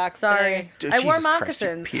winter. socks Sorry. Dude, I wore Jesus Christ, you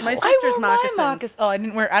moccasins. peel. My I sister's I wore moccasins. my moccasins. Oh,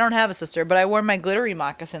 I don't have a sister, but I wore my glittery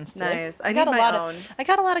moccasins today. Nice. I got need a my lot own. I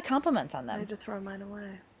got a lot of compliments on I them. had to throw mine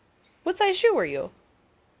away. What size shoe were you?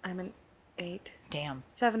 I'm an 8. Damn.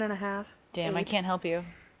 7.5. Damn, I 8. can't help you.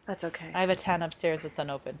 That's okay. I have a 10 upstairs that's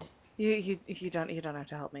unopened. You don't have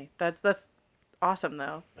to help me. That's awesome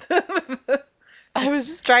though. I was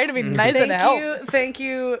just trying to be nice and help. Thank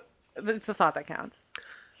you. It's the thought that counts.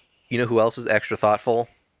 You know who else is extra thoughtful?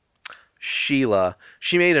 Sheila.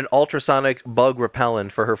 She made an ultrasonic bug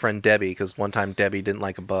repellent for her friend Debbie because one time Debbie didn't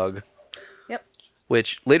like a bug. Yep.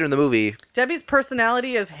 Which later in the movie, Debbie's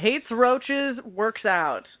personality is hates roaches, works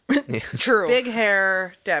out. True. Big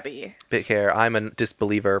hair, Debbie. big hair. I'm a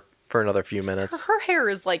disbeliever for another few minutes. Her hair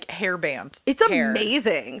is like hairband. It's hair.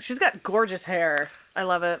 amazing. She's got gorgeous hair. I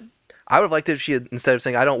love it. I would have liked it if she had, instead of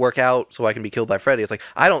saying, I don't work out so I can be killed by Freddy, it's like,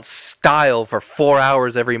 I don't style for 4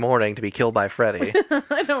 hours every morning to be killed by Freddy.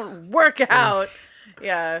 I don't work out.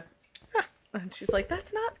 Yeah. And she's like,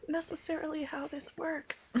 that's not necessarily how this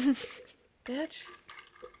works. Bitch.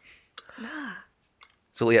 Nah.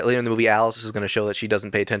 So yeah, later in the movie, Alice is going to show that she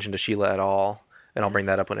doesn't pay attention to Sheila at all, and I'll bring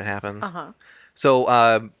that up when it happens. Uh-huh.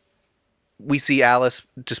 So we see Alice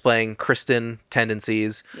displaying Kristen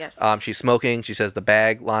tendencies. Yes. She's smoking. She says the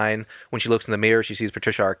bag line. When she looks in the mirror, she sees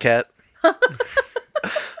Patricia Arquette.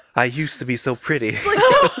 I used to be so pretty.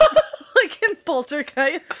 Like in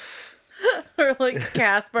Poltergeist. Or like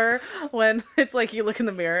Casper, when it's like you look in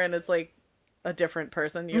the mirror and it's like a different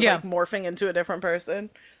person. You're Yeah. like morphing into a different person.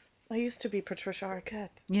 I used to be Patricia Arquette.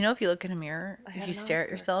 You know, if you look in a mirror, if had you an stare at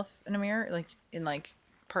Oscar. yourself in a mirror, like in like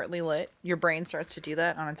partly lit, your brain starts to do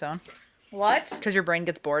that on its own What? because your brain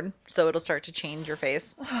gets bored, so it'll start to change your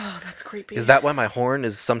face. Oh, that's creepy. Is that why my horn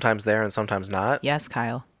is sometimes there and sometimes not? Yes,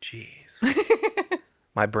 Kyle. Jeez.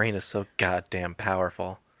 My brain is so goddamn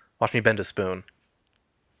powerful. Watch me bend a spoon.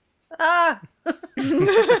 Ah!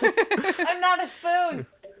 I'm not a spoon.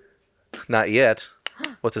 Not yet.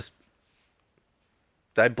 What's this?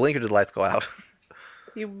 Did I blink or did the lights go out?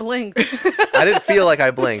 You blinked. I didn't feel like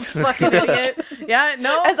I blinked. Fucking idiot. Yeah,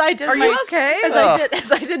 no. As I did Are my- you okay?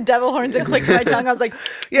 As I did devil horns and clicked my tongue, I was like,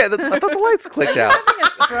 Yeah, I thought the lights clicked out. Having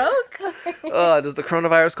a stroke? Does the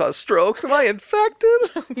coronavirus cause strokes? Am I infected?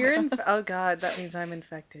 You're in. Oh God, that means I'm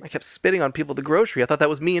infected. I kept spitting on people at the grocery. I thought that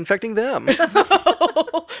was me infecting them.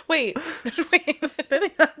 wait.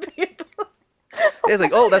 Spitting on people. It's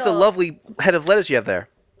like, oh, that's a lovely head of lettuce you have there.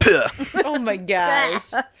 Puh. Oh my gosh.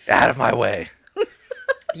 Out of my way.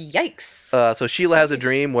 Yikes. So Sheila has a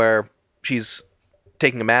dream where she's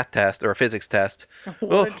taking a math test or a physics test.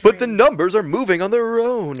 What a But the dream. numbers are moving on their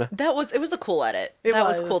own. It was a cool edit. It That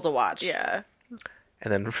was cool to watch. Yeah.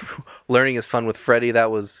 And then learning is fun with Freddy. That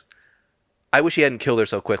was. I wish he hadn't killed her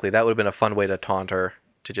so quickly. That would have been a fun way to taunt her,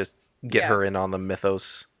 to just get Yeah. her in on the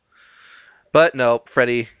mythos. But no,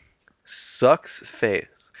 Freddy sucks face.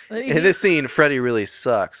 In this scene, Freddy really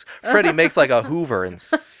sucks. Freddy makes like a Hoover and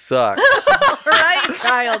sucks. Right,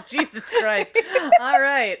 Kyle. Jesus Christ. All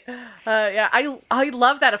right. Yeah, I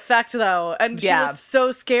love that effect though, and she Yeah. looked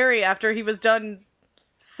so scary after he was done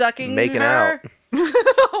sucking Making her. out.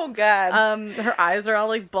 Oh god. Her eyes are all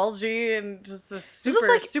like bulgy and just super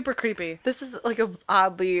like- super creepy. This is like a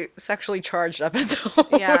oddly sexually charged episode.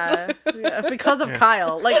 Yeah, because of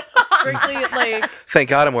Kyle. Like strictly like Thank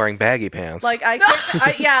God I'm wearing baggy pants. I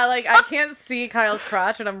can't. I can't see Kyle's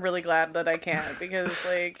crotch, and I'm really glad that I can't because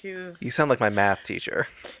like he's. You sound like my math teacher.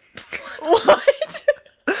 What?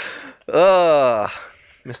 Ugh,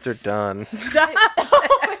 Mr. Dunn.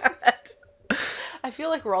 I feel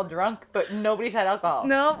like we're all drunk, but nobody's had alcohol.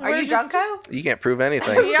 No, Are we're you drunk, just- Kyle? You can't prove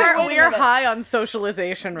anything. We are Wait a minute. high on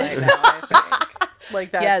socialization right now. I think.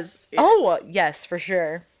 Like that's Yes. it. Oh, yes, for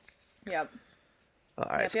sure. Yep. All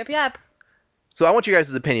right. Yep. So I want you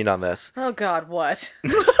guys' opinion on this. Oh God, what?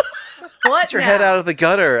 What? Get your head out of the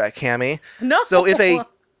gutter, Cammy. No. So if a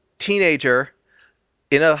teenager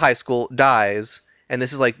in a high school dies, and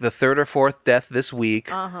this is like the third or fourth death this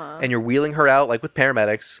week, and you're wheeling her out like with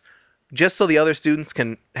paramedics, just so the other students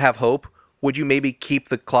can have hope, would you maybe keep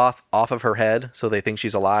the cloth off of her head so they think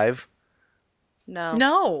she's alive? No.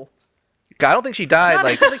 No. I don't think she died Not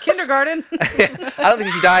like. to the kindergarten. I don't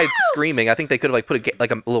think she died screaming. I think they could have like put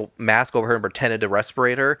a little mask over her and pretended to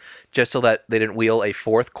respirate her, just so that they didn't wheel a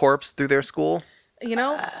fourth corpse through their school. You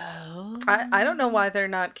know, I don't know why they're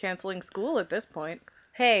not canceling school at this point.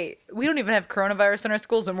 Hey, we don't even have coronavirus in our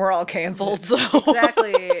schools, and we're all canceled. So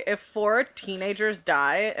Exactly. If 4 teenagers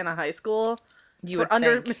die in a high school You for would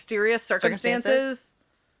under think. mysterious circumstances,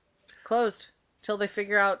 closed till they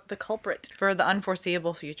figure out the culprit. for the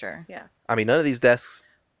unforeseeable future. Yeah. I mean, none of these deaths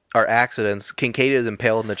are accidents. Kincaid is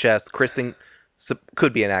impaled in the chest. Kristen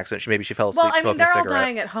could be an accident. Maybe she fell asleep Well, I mean, smoking a they're all cigarette.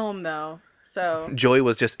 dying at home though, so Joey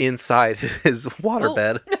was just inside his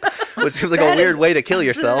waterbed, which seems like a That weird is- way to kill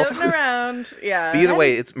yourself. floating around. Yeah. But either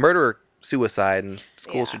way, it's murder, suicide, and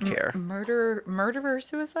schools should care. Murderer,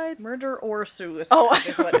 suicide? Murder or suicide Oh.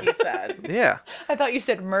 is what he said. Yeah. I thought you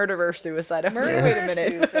said murderer, suicide. I was Murder like, wait a or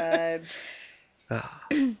minute. suicide.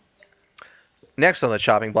 Next on the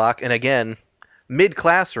chopping block, and again,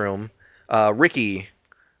 mid-classroom, Ricky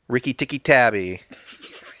Ticky Tabby.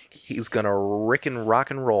 He's gonna rick and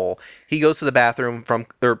rock and roll. He goes to the bathroom from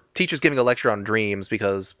their teacher's giving a lecture on dreams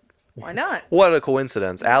because Why not? what a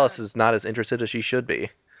coincidence. Alice is not as interested as she should be.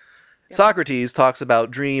 Socrates talks about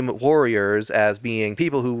dream warriors as being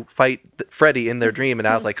people who fight Freddy in their dream, and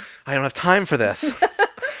I was like, I don't have time for this.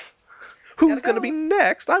 Who's going to be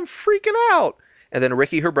next? I'm freaking out. And then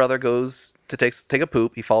Ricky, her brother, goes to take a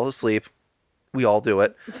poop. He falls asleep. We all do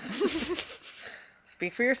it.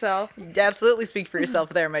 Speak for yourself. Absolutely speak for yourself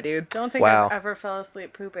there, my dude. Don't think Wow. I've ever fell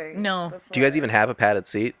asleep pooping. No. before. Do you guys even have a padded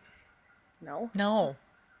seat? No. No.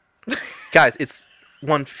 Guys, it's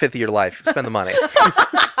 1/5 of your life. Spend the money.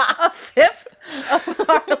 Fifth of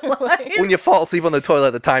our life. When you fall asleep on the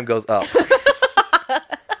toilet, the time goes up.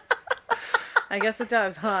 I guess it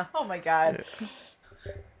does, huh? Oh my god.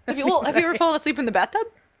 Have you ever fallen asleep in the bathtub?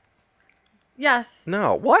 Yes.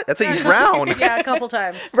 No, what? That's how you drown. Yeah, a couple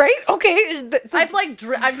times. Right? Okay.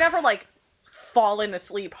 I've never like fallen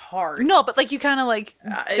asleep hard. No, but like you kind of like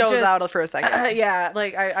It doze just- out for a second. Yeah,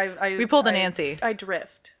 like I We pulled a Nancy. I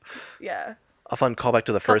drift. Yeah. A fun callback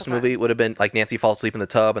to the first Couple movie times. would have been like Nancy falls asleep in the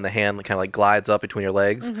tub and the hand kind of like glides up between your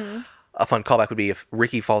legs. Mm-hmm. A fun callback would be if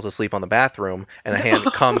Ricky falls asleep on the bathroom and a hand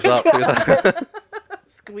comes up through the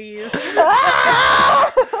Squeeze.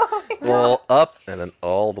 well up and then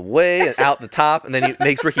all the way and out the top, and then he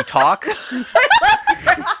makes Ricky talk.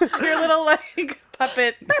 Your little like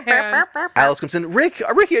puppet hand. Alice comes in. Ricky,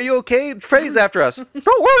 are you okay? Freddy's after us. Don't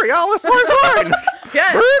worry, Alice, we're fine.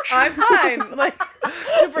 Yes, Bitch. I'm fine. Like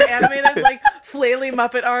super animated, like flaily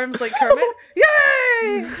Muppet arms, like Kermit. Yay!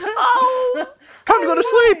 Oh, Time to go to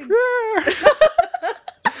sleep. Yeah.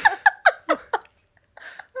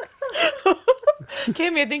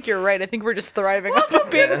 Cammy, I think you're right. I think we're just thriving off of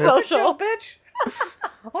being social social. bitch.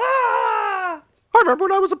 Ah! I remember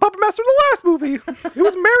when I was a puppet master in the last movie. He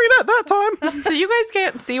was married at that time. So you guys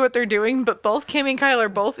can't see what they're doing, but both Cammy and Kyle are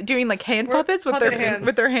both doing like hand We're puppets with puppet their hands.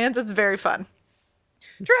 with their hands. It's very fun.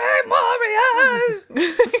 Dream Warriors.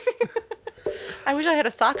 I wish I had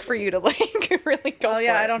a sock for you to like really go. Oh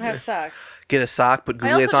yeah, for I it. don't have socks. Get a sock, put I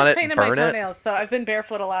Goulias also on just it, painted my burn it. toenails, so I've been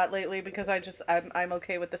barefoot a lot lately because I'm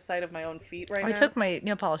okay with the sight of my own feet right I now. took my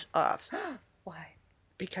nail polish off Why?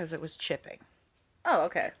 because it was chipping. Oh,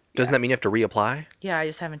 okay. Doesn't that mean you have to reapply? Yeah, I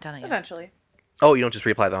just haven't done it yet. Eventually. Oh, you don't just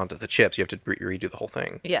reapply onto the chips. You have to redo the whole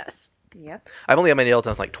thing. Yes. Yep. I've only had my nails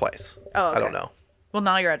done like twice. Oh, okay. I don't know. Well,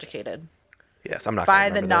 now you're educated Yes, I'm not by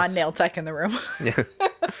gonna the remember this. non-nail tech in the room.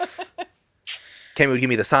 Cammy would give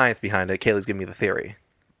me the science behind it. Kaylee's giving me the theory.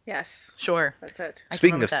 Yes. Sure. That's it. I can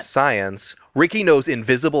Speaking run of with that. science, Ricky knows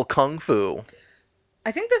invisible kung fu.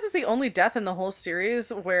 I think this is the only death in the whole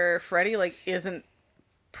series where Freddy like isn't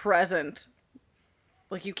present.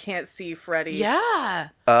 Like you can't see Freddy. Yeah.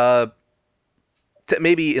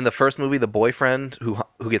 Maybe in the first movie, the boyfriend who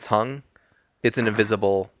gets hung, it's an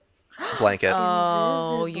invisible blanket.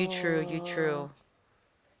 Oh, you true. You true.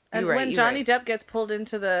 And You're right, when you're Johnny right. Depp gets pulled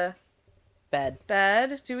into the Bed.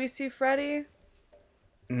 bed, do we see Freddy?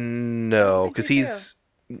 No, think because we he's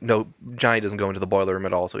no Johnny doesn't go into the boiler room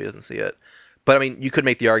at all, so he doesn't see it. But I mean, you could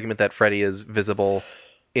make the argument that Freddy is visible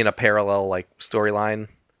in a parallel like storyline.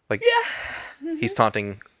 Like, he's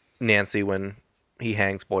taunting Nancy when he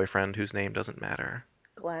hangs boyfriend, whose name doesn't matter.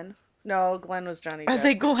 Glenn. No, Glenn was Johnny Depp. I was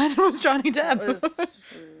like, Glenn was Johnny Depp. It was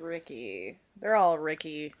Ricky. They're all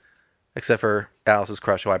Ricky. Except for Alice's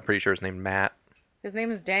crush, who I'm pretty sure is named Matt. His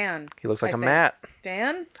name is Dan. He looks like I a think. Matt.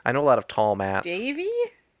 Dan? I know a lot of tall Matts. Davy?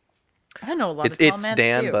 I know a lot It's of tall it's mans,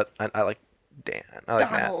 Dan, too. but I like Dan. I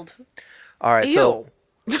like Matt. Donald. All right, so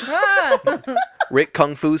Ah! Rick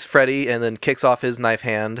kung fu's Freddy and then kicks off his knife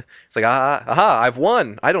hand. It's like, aha, I've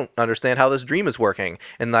won. I don't understand how this dream is working.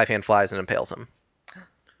 And the knife hand flies and impales him.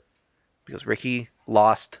 Because Ricky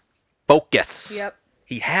lost focus. Yep.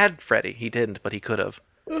 He had Freddy. He didn't, but he could have.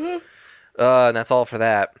 And that's all for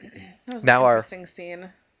that. That was Now an our- interesting scene.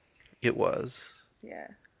 It was. Yeah.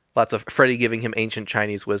 Lots of Freddy giving him ancient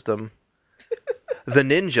Chinese wisdom. The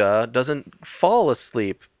ninja doesn't fall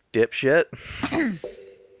asleep, dipshit.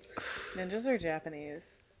 Ninjas are Japanese.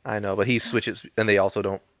 I know, but he switches, and they also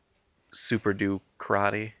don't super do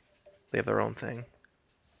karate. They have their own thing.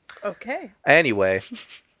 Okay. Anyway,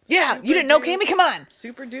 Yeah, you didn't know, Cammy? Come on.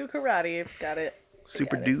 Super do karate. Got it.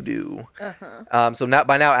 super doo doo. Uh-huh. So now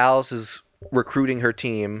by now Alice is recruiting her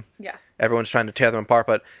team. Yes. Everyone's trying to tear them apart,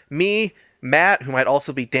 but me, Matt, who might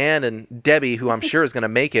also be Dan, and Debbie, who I'm sure is going to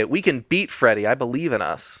make it, we can beat Freddy. I believe in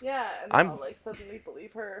us. Yeah, and I'm- I'll like suddenly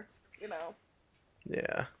believe her, you know.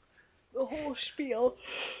 Yeah. The whole spiel.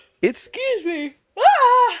 It's Excuse me.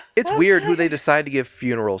 Ah! it's weird who they decide to give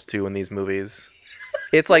funerals to in these movies.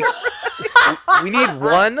 It's like we need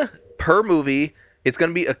one per movie. It's going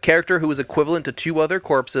to be a character who is equivalent to two other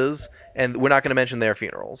corpses, and we're not going to mention their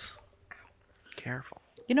funerals. Careful.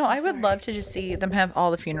 You know, I would love to just see them have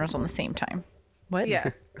all the funerals on the same time. What?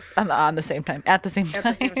 Yeah. On the same time. At the same time.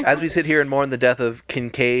 At the same time. As we sit here and mourn the death of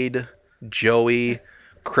Kincaid, Joey,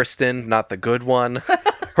 Kristen, not the good one,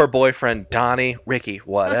 her boyfriend Donnie, Ricky,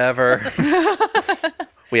 whatever.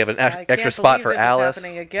 We have an I can't extra spot believe for this is Alice.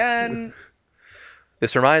 happening again.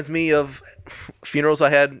 This reminds me of funerals I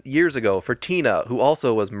had years ago for Tina, who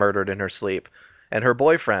also was murdered in her sleep, and her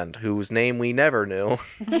boyfriend, whose name we never knew.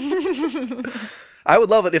 I would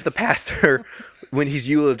love it if the pastor, when he's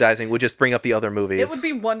eulogizing, would just bring up the other movies. It would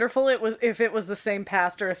be wonderful if it was the same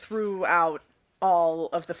pastor throughout all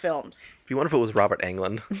of the films. If you wonder if it was Robert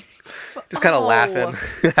Englund. Just kind of laughing,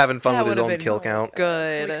 having fun That with his would've own been kill count.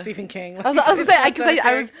 Good. Like Stephen King. I was gonna say, because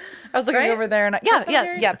I was looking Right? over there and Pet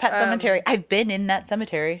yeah, Sematary? Pet Cemetery. I've been in that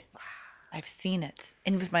cemetery. I've seen it,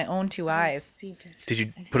 and with my own two eyes. Seen it. Did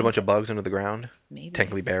you put a bunch of bugs under the ground? Maybe.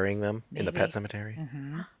 Technically burying them in the pet Maybe. cemetery?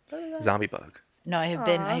 Zombie bug. No,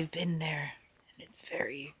 I've been there, and it's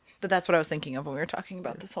very. But that's what I was thinking of when we were talking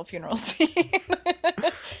about this whole funeral scene.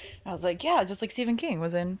 I was like, yeah, just like Stephen King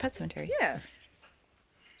was in Pet Cemetery. Yeah.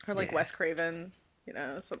 Or like Yeah. Wes Craven, you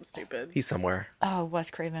know, something stupid. He's somewhere. Oh, Wes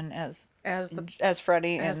Craven as As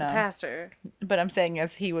Freddy the and pastor. but I'm saying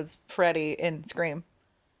as he was Freddy in Scream,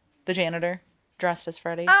 the janitor dressed as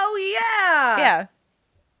Freddy. Oh yeah. Yeah.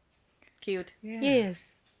 Cute.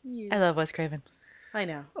 Yes. I love Wes Craven. I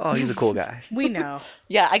know. Oh, he's a cool guy. We know.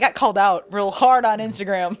 Yeah, I got called out real hard on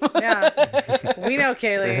Instagram. Yeah. We know,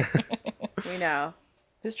 Kaylee. We know.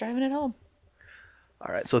 Who's driving it home?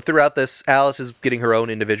 All right. So throughout this, Alice is getting her own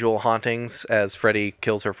individual hauntings as Freddy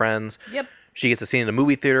kills her friends. Yep. She gets a scene in a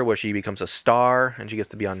movie theater where she becomes a star and she gets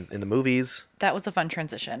to be in the movies. That was a fun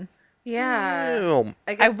transition. Yeah. Ew.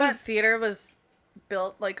 I guess that was- theater was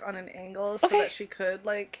built like on an angle so Okay. that she could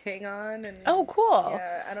like hang on and Oh, cool.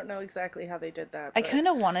 yeah, I don't know exactly how they did that. I but kind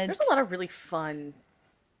of wanted. there's a lot of really fun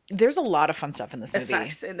There's a lot of fun stuff in this movie.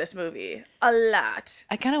 effects in this movie. A lot.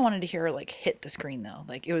 I kind of wanted to hear her like hit the screen though.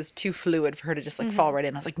 Like it was too fluid for her to just like fall right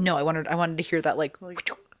in. I was like, no, I wanted to hear that like.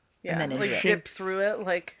 Yeah. then into like it. zip through it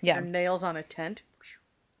like Yeah. your nails on a tent.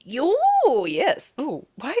 Yo, yes. Ooh,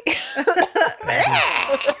 what?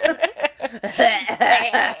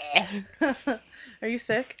 Are you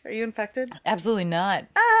sick? Are you infected? Absolutely not.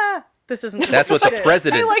 This isn't That's what the shit.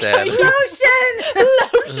 president said.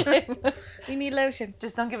 Lotion. We need lotion.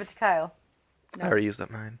 Just don't give it to Kyle. I already used up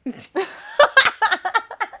mine.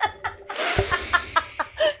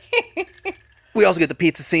 We also get the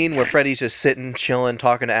pizza scene where Freddy's just sitting, chilling,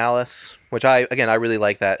 talking to Alice, which I really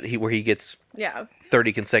like that. Where he gets Yeah.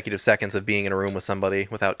 30 consecutive seconds of being in a room with somebody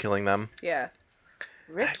without killing them. Yeah.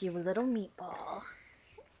 Rick, you little meatball.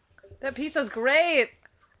 That pizza's great.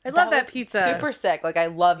 I love that pizza. Super sick. Like I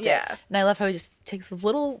loved Yeah. it. And I love how he just takes his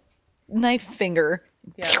little knife finger.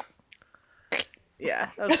 Yeah. Yeah,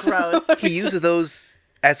 that was gross. He uses those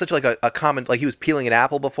as such like a common, like he was peeling an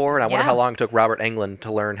apple before, and I wonder Yeah. how long it took Robert Englund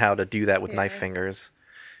to learn how to do that with knife fingers.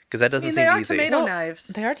 Because that I doesn't mean, they seem are easy, tomato Well, knives.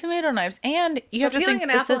 They are tomato knives, and you have to Peeling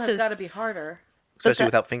think an this apple is has his, got to be harder. especially that-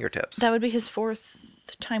 without fingertips. that would be his fourth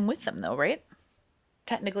time with them, though, right?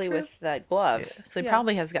 Technically, with that glove, so he Yeah.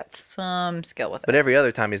 probably has got some skill with it. But every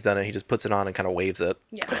other time he's done it, he just puts it on and kind of waves it.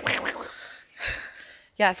 Yeah.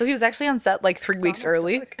 Yeah, so he was actually on set like 3 weeks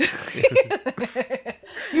early.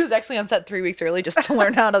 He was actually on set 3 weeks early just to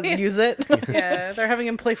learn how to use it. Yeah, they're having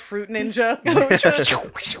him play Fruit Ninja.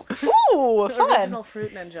 Ooh, fun! Original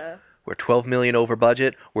Fruit Ninja. We're 12 million over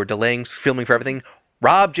budget. We're delaying filming for everything.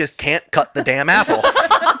 Rob just can't cut the damn apple.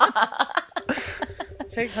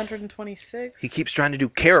 Take 126. He keeps trying to do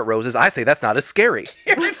carrot roses. I say that's not as scary.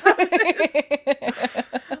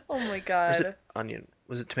 Oh my god. Was it onion?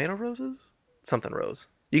 Was it tomato roses? Something rose.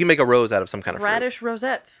 You can make a rose out of some kind of fruit. Radish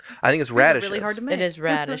rosettes. I think it's These are radish. really hard to make. It is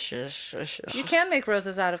radishes. You can make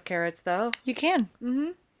roses out of carrots, though. You can.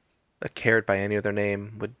 A carrot by any other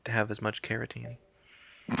name would have as much carotene.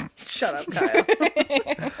 Shut up,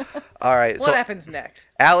 Kyle. All right, What so happens next?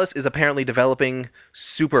 Alice is apparently developing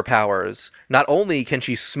superpowers. Not only can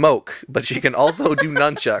she smoke, but she can also do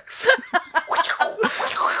nunchucks.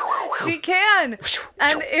 She can,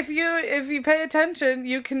 and if you pay attention,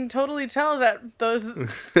 you can totally tell that those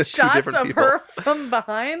shots different of people. her from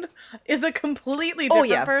behind is a completely different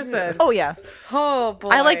yeah. person. Oh yeah. Oh boy,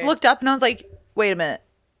 I like looked up and I was like, wait a minute.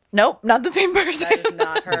 Nope, not the same person. That is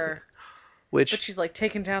not her. Which But she's like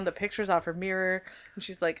taking down the pictures off her mirror, and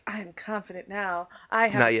she's like, "I'm confident now. I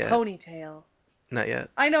have Not a yet. ponytail." not yet.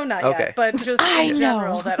 I know not Okay. yet, but just I in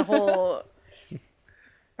general, know. that whole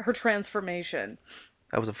her transformation.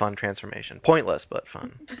 That was a fun transformation. Pointless, but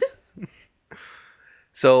fun.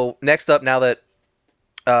 So next up, now that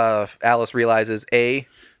Alice realizes,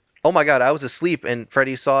 oh my God, I was asleep and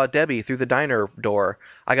Freddy saw Debbie through the diner door.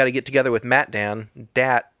 I got to get together with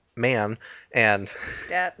Dat Man, and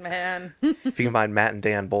Dat man. if you can find Matt and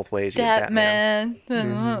Dan both ways, you get Dat man.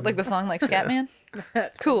 Like the song like Scatman?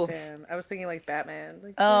 That's Cool. Damn. I was thinking like Batman.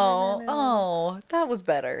 Like, Oh, that was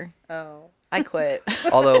better. oh. I quit.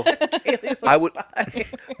 Although Kaylee's I like, would, "Bye."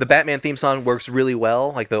 the Batman theme song works really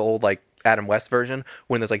well, like the old like Adam West version,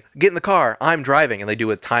 when there's like, get in the car, I'm driving, and they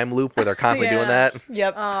do a time loop where they're constantly doing Yeah. that.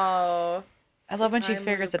 Yep. Oh. I love when she time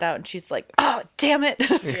figures loop. it out and she's like, oh, damn it.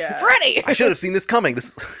 Yeah. Freddy! I should have seen this coming.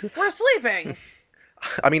 This, We're sleeping.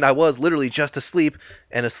 I mean, I was literally just asleep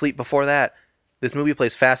and asleep before that. This movie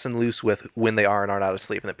plays fast and loose with when they are and are not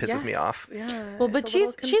asleep, and it pisses me Yes. off. Yeah. Well, but it's a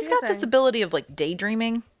little she's got this confusing. ability of like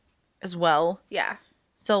daydreaming as well. Yeah.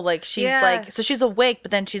 So like she's Yeah. like so she's awake,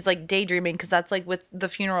 but then she's like daydreaming because that's like with the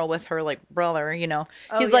funeral with her like brother. He's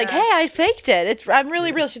like, yeah. "Hey, I faked it. I'm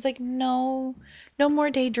really real." She's like, "No, no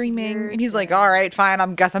more daydreaming." And he's like, "All right,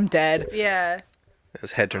 fine. Guess I'm dead." Yeah.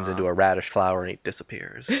 His head turns into a radish flower and he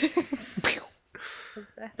disappears.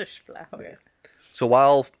 Radish flower. So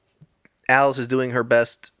while Alice is doing her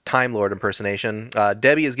best Time Lord impersonation,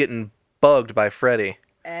 Debbie is getting bugged by Freddy.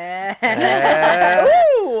 Ooh,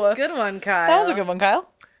 Good one, Kyle. that was a good one, Kyle.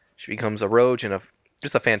 She becomes a roach in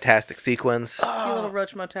just a fantastic sequence. Cute little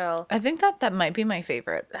Roach Motel. I think that might be my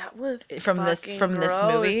favorite. That was From this- fucking from this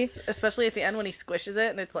gross. movie. Especially at the end when he squishes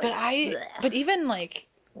it and it's like. But even like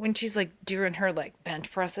when she's like doing her like bench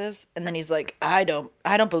presses, and then he's like, I don't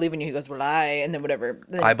believe in you. He goes, well, and then whatever.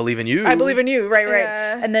 Then, I believe in you. I believe in you. Right.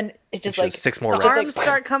 Yeah. And then it just It's like just 6 more the rows. arms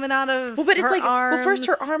start coming out of. Well, but it's her like arms. well, first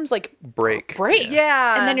her arms like break.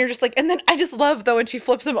 Yeah. and then you're just like, and then I just love though when she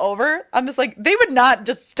flips him over. I'm just like, they would not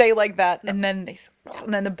just stay like that, and then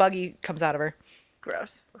the buggy comes out of her.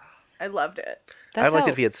 Gross. I loved it. I liked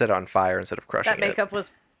it if he had set it on fire instead of crushing That makeup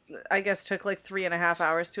was, I guess, took like 3.5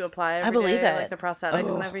 hours to apply. Every believe day, it. Like the prosthetics and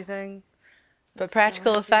Oh. everything. But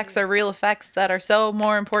practical effects are real effects that are so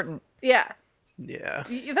more important. Yeah. it.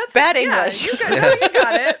 Yeah. That's Bad yeah, English. You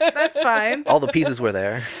got it. That's fine. All the pieces were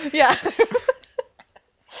there. Yeah.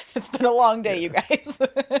 It's been a long day, you guys.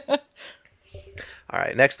 All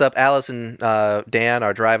right. Next up, Alice and Dan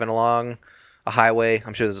are driving along a highway.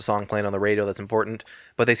 I'm sure there's a song playing on the radio that's important.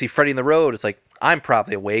 But they see Freddy in the road. It's like, I'm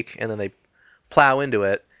probably awake. And then they plow into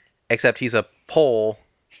it, except he's a pole.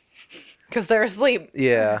 Because they're asleep.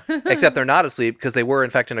 Yeah. Except they're not asleep because they were, in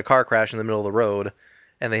fact, in a car crash in the middle of the road.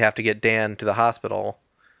 And they have to get Dan to the hospital.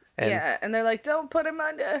 And Yeah, and they're like, "Don't put him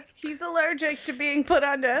under. He's allergic to being put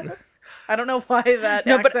under." I don't know why that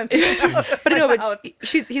No, but accent. came out of but my no, mouth. but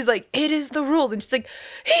he's like, it is the rules, and she's like,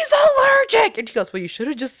 he's allergic, and she goes, well, you should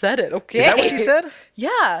have just said it, okay? is that what she said?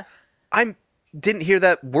 Yeah. I didn't hear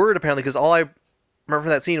that word apparently because all I remember from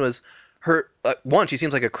that scene was her. One, she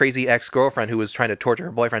seems like a crazy ex-girlfriend who was trying to torture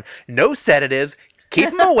her boyfriend. No sedatives.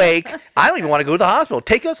 Keep him awake. I don't even want to go to the hospital.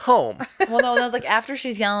 Take us home. Well, no, that was like after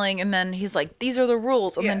she's yelling, and then he's like, these are the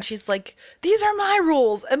rules, and Yeah. then she's like, these are my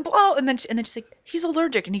rules, and blah, and then she's like, he's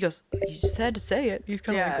allergic, and he goes, you just had to say it. He's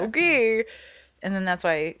kind of Yeah. like, okay, and then that's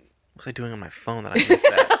why. What was I doing on my phone that I missed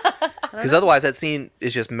that? Because otherwise that scene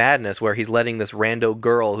is just madness where he's letting this rando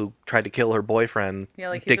girl who tried to kill her boyfriend Yeah,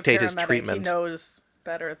 like he's dictate a his paramedic. treatment. He knows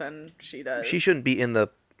better than she does. She shouldn't be in the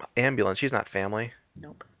ambulance. She's not family.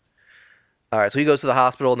 Nope. All right, so he goes to the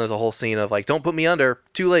hospital, and there's a whole scene of like, "Don't put me under.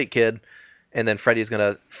 Too late, kid." And then Freddy's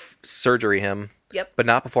gonna surgery him. Yep. But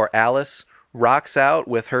not before Alice rocks out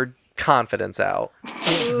with her confidence out.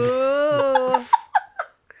 Ooh.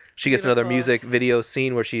 She gets another Beautiful. music video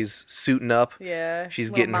scene where she's suiting up. Yeah. She's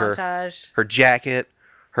little getting her montage. her jacket,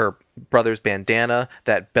 her brother's bandana,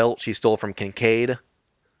 that belt she stole from Kincaid.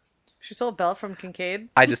 She stole a belt from Kincaid.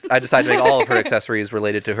 I decided to make all of her accessories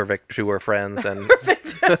related to her friends, and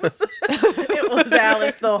It was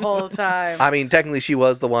Alice the whole time. I mean, technically, she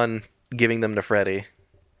was the one giving them to Freddy.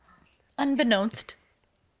 Unbeknownst.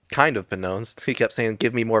 Kind of beknownst. He kept saying,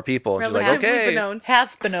 "Give me more people," and she's like, Relatively "Okay." beknownst.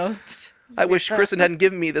 Half beknownst. I wish Kristen hadn't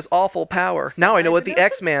given me this awful power. Now I know what the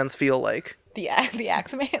X-Mans feel like. The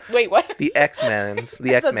Axeman. Wait, what? The X-Mans.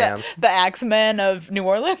 The That's X-Mans. The Axeman of New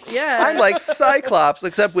Orleans? Yeah. I'm like Cyclops,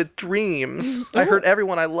 except with dreams. I hurt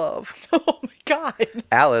everyone I love. Oh my god.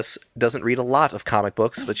 Alice doesn't read a lot of comic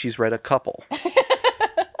books, but she's read a couple.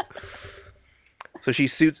 So she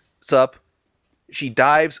suits up. She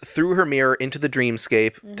dives through her mirror into the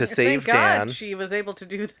dreamscape to save Thank God Dan. she was able to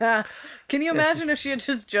do that. Can you imagine if she had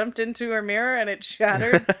just jumped into her mirror and it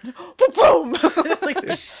shattered? Boom! Just like,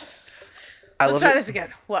 let's I love try it. this again.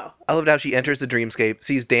 Whoa. I loved how she enters the dreamscape,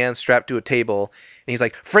 sees Dan strapped to a table, and he's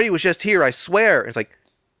like, "Freddy was just here, I swear." And it's like,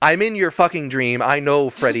 "I'm in your fucking dream. I know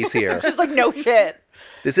Freddy's here. Just like, no shit.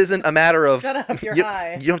 This isn't a matter of Shut up, you're you,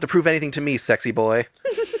 high. you don't have to prove anything to me, sexy boy."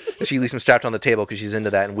 And she leaves him strapped on the table because she's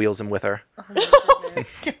into that and wheels him with her.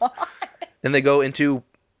 Then they go into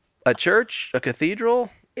a church, a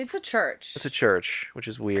cathedral. It's a church. It's a church, which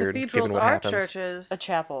is weird Cathedrals given what are happens. churches. A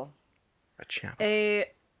chapel. A chapel. A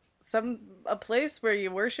place where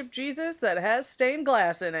you worship Jesus that has stained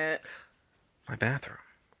glass in it. My bathroom.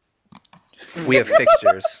 We have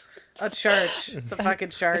fixtures. A church. It's a fucking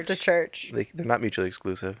church. It's a church. They're not mutually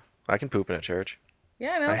exclusive. I can poop in a church.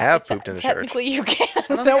 Yeah, I know. I have pooped in a church. Technically, you can.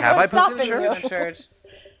 don't No think Have I one's pooped in a stopping church? you. A church.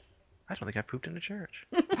 I don't think I've pooped in a church.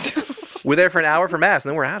 We're there for an hour for mass, and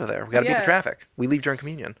then we're out of there. We got to beat Yeah. the traffic. We leave during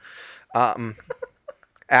communion.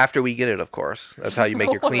 After we get it, of course. That's how you make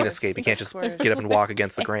your clean course, escape. You can't just of course. get up and walk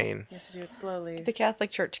against the grain. You have to do it slowly. The Catholic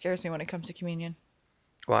Church scares me when it comes to communion.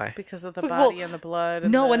 Why? because of the Well, body and the blood.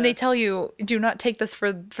 And No, when the- they tell you, do not take this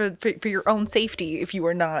for your own safety if you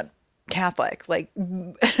are not Catholic. Like,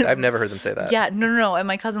 I've never heard them say that. yeah, no. At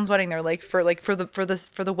my cousin's wedding, they're like, for the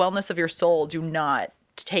wellness of your soul, do not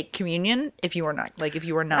take communion if you are not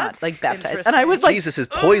That's like baptized. And I was interesting. like, Jesus is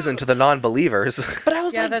poison to the non-believers. but I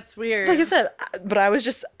was yeah, like, that's weird. like I said, but I was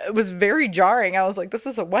just, it was very jarring. I was like, this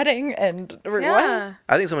is a wedding, and what? yeah,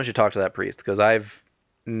 I think someone should talk to that priest because I've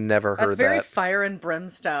never that's heard very that. fire and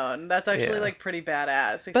brimstone. That's actually Yeah. like pretty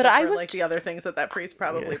badass. Except But I for, was like the just- other things that priest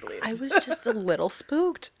probably believes. I was just a little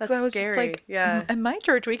spooked. 'cause That's I was scary, Just like, yeah. At my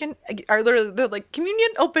church, we can they're like communion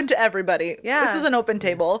open to everybody. Yeah. This is an open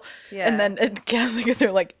table. Yeah. And then at Catholic,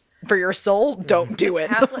 they're like, for your soul, don't do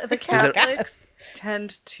it. The Catholics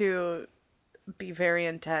tend to be very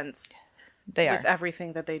intense They with are.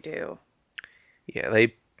 everything that they do. Yeah,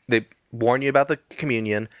 they warn you about the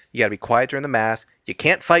communion. You got to be quiet during the mass. You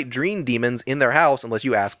can't fight dream demons in their house unless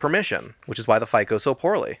you ask permission, which is why the fight goes so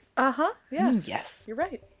poorly. Uh-huh. Yes. Yes. You're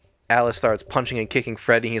right. Alice starts punching and kicking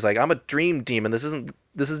Freddy. He's like, "I'm a dream demon. This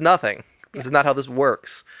is nothing. This is not how this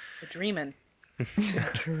works." We're dreaming.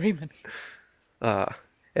 Dreaming.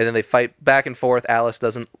 And then they fight back and forth. Alice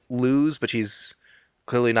doesn't lose, but she's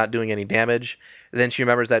clearly not doing any damage. Then she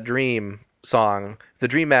remembers that dream song. The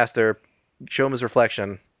Dream Master, show him his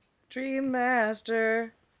reflection. Dream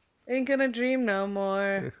master. Ain't gonna dream no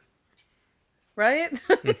more. Right?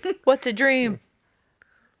 What's a dream?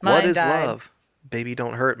 What Mine is died. love? Baby,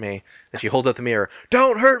 don't hurt me. And she holds up the mirror.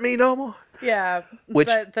 Don't hurt me no more. yeah. Which-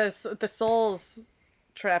 But the souls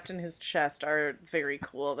trapped in his chest are very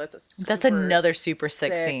cool. That's That's super another super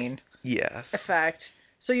sick sick scene. Yes. effect.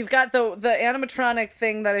 So you've got the animatronic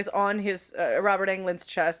thing that is on his Robert Englund's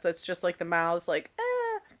chest. That's just like the mouths, like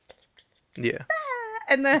Yeah.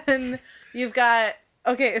 and then you've got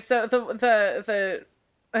so the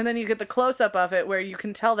and then you get the close up of it where you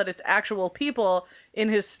can tell that it's actual people in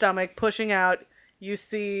his stomach pushing out. You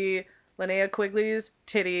see Linnea Quigley's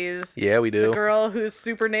titties. Yeah, we The do. girl who's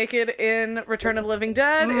super naked in Return of the Living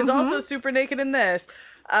Dead is also super naked in this.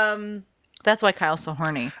 That's why Kyle's so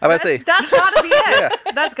horny. I was about to say, That's gotta be it.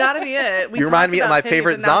 That's gotta be it. We You remind talked me of about my titties,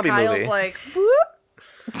 favorite and now zombie Kyle's movie. Like,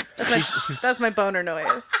 whoop. That's my boner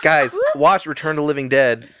noise. guys, watch Return to the Living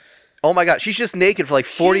Dead. Oh my god, she's just naked for like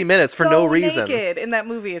 40 She's minutes for so no reason. Naked in that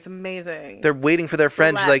movie, it's amazing. They're waiting for their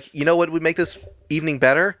friend. She's like, Blessed. you know what would make this evening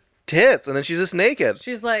better? Tits. And then she's just naked.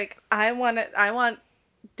 She's like, I want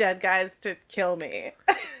dead guys to kill me.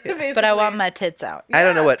 But I want my tits out. I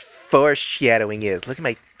don't know what foreshadowing is. Look at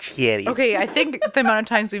my titties. Okay, I think the amount of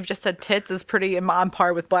times we've just said tits is pretty on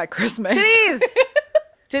par with Black Christmas. titties.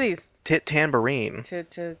 Titties. Tit tambourine.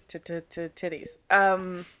 Titties.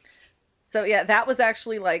 So yeah, that was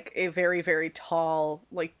actually like a very, very tall,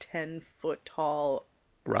 like 10-foot tall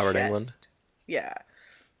Robert chest. Englund. Yeah,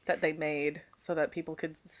 that they made so that people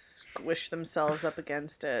could squish themselves up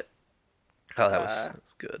against it. Oh, that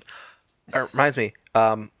was good. Reminds me,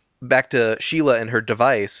 back to Sheila and her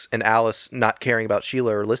device and Alice not caring about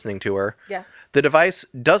Sheila or listening to her. Yes. The device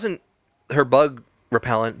her bug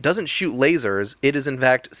repellent doesn't shoot lasers. It is in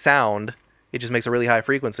fact sound. It just makes a really high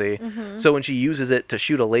frequency. Mm-hmm. So when she uses it to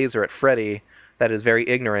shoot a laser at Freddy, that is very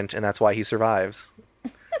ignorant, and that's why he survives.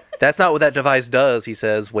 That's not what that device does, he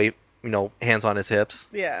says, hands on his hips,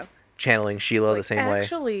 Yeah. channeling Sheila the Like, same way.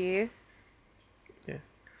 actually,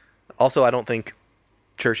 Also, I don't think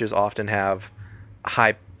churches often have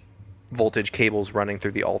high voltage cables running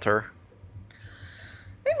through the altar.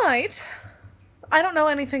 they might. I don't know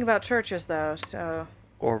anything about churches though, so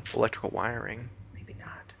Or electrical wiring. maybe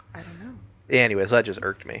not. I don't know. Anyways, that just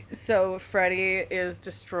irked me. So Freddy is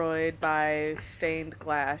destroyed by stained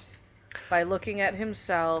glass. By looking at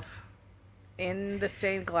himself in the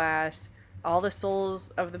stained glass, all the souls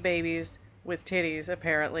of the babies with titties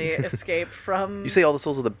apparently escaped from. You say all the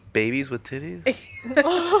souls of the babies with titties?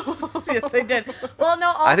 Yes, I did. Well,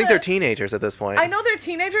 no, I think they're teenagers at this point. I know they're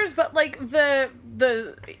teenagers, but like the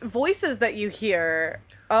voices that you hear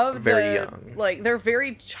of Very the young. like they're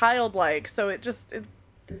very childlike, so it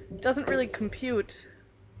doesn't really compute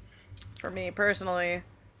for me personally.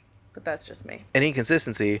 But that's just me. An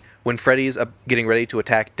inconsistency, when Freddy's getting ready to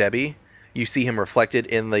attack Debbie, you see him reflected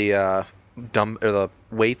in the the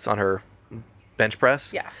weights on her bench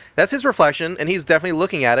press. Yeah. That's his reflection, and he's definitely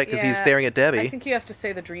looking at it because he's Yeah, staring at Debbie. I think you have to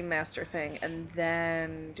say the Dream Master thing and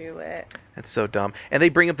then do it. That's so dumb. And they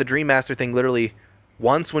bring up the Dream Master thing literally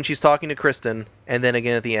once when she's talking to Kristen, and then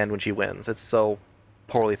again at the end when she wins. It's so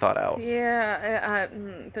poorly thought out. Yeah,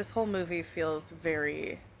 this whole movie feels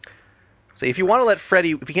very. So if you want to let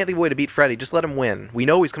Freddy, if you can't think of a way to beat Freddy, just let him win. We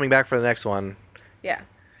know he's coming back for the next one, Yeah.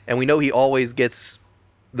 and we know he always gets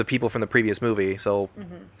the people from the previous movie. So,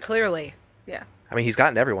 Clearly. Yeah. I mean, he's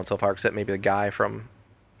gotten everyone so far except maybe the guy from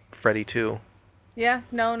Freddy 2. Yeah.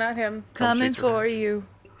 No, not him. Coming Streets Revenge. for you.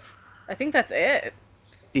 I think that's it.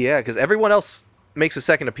 Yeah, because everyone else makes a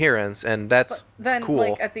second appearance, and that's Then, cool.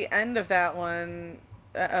 like at the end of that one,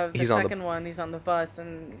 of the He's on the- second one, he's on the bus,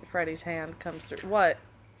 and Freddy's hand comes through. What?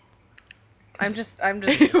 I'm just.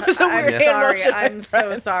 was a I'm weird sorry. motion I I'm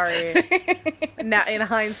so sorry. Now, in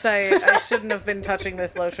hindsight, I shouldn't have been touching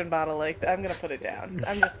this lotion bottle. Like, I'm gonna put it down.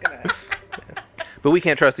 I'm just gonna. But we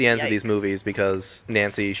can't trust the ends of these Yikes. movies because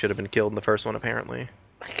Nancy should have been killed in the first one, apparently.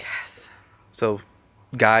 I guess. So,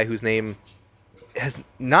 guy whose name has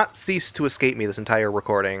not ceased to escape me this entire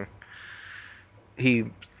recording, he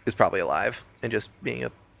is probably alive and just being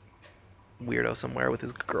a weirdo somewhere with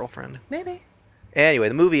his girlfriend. Maybe. Anyway,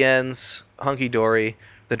 the movie ends hunky-dory.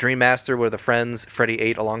 The Dream Master were the friends Freddy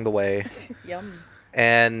ate along the way. Yum.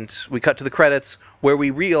 And we cut to the credits where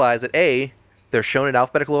we realize that A, they're shown in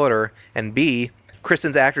alphabetical order, and B,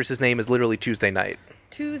 Kristen's actress's name is literally Tuesday Night.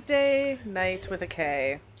 Tuesday Night with a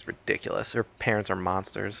K. It's ridiculous. Her parents are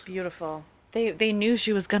monsters. Beautiful. They knew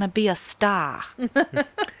she was gonna be a star.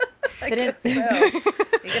 I guess so.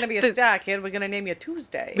 You're gonna be a star, kid. We're gonna name you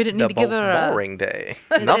Tuesday. We didn't The need to give most her a. boring day.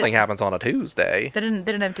 Nothing happens on a Tuesday. They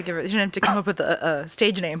didn't have to give her. They didn't have to come up with a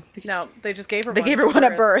stage name. No, they just gave her. They one gave her at one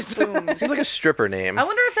at birth. Boom. Seems like a stripper name. I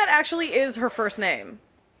wonder if that actually is her first name,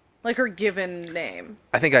 like her given name.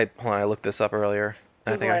 Hold on, I looked this up earlier.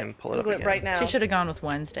 I think I can pull it up Google again. right now. She should have gone with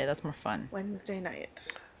Wednesday. That's more fun. Wednesday night.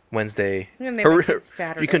 Wednesday. I'm gonna name my kid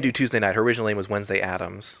Saturday. You couldn't do Tuesday night. Her original name was Wednesday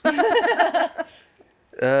Adams.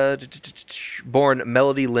 Born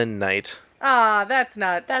Melody Lynn Knight. Ah, that's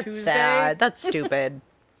not That's Tuesday. sad. That's stupid.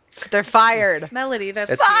 They're fired. Melody,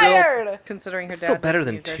 that's It's still- Fired. considering her It's dad. still better was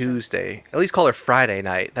a than musician. Tuesday. At least call her Friday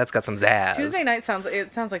night. That's got some zazz. Tuesday night sounds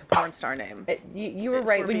like a porn star name. You were If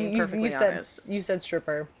right we're when being you perfectly said honest. you said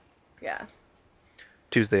stripper. Yeah,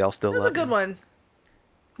 Tuesday, I'll still that was love a good you. one.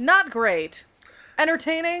 Not great.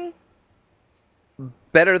 Entertaining.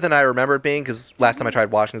 Better than I remember it being, because last time I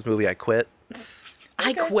tried watching this movie, I quit.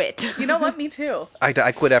 I quit. You know what? Me too. I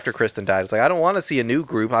quit after Kristen died. It's like, I don't want to see a new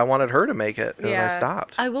group. I wanted her to make it. And then I Yeah.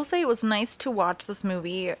 stopped. I will say it was nice to watch this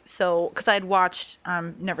movie. So, because I had watched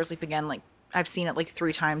Never Sleep Again, like I've seen it like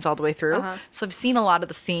 3 times all the way through. Uh-huh. So I've seen a lot of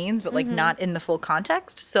the scenes, but like not in the full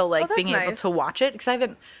context. So like that's being able nice. to watch it,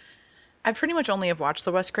 because I pretty much only have watched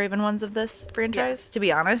the Wes Craven ones of this franchise, to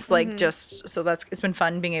be honest. Like just so it's been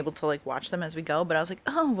fun being able to like watch them as we go. But I was like,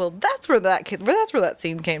 oh well, that's where that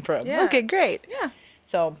scene came from. Yeah. Okay, great. Yeah.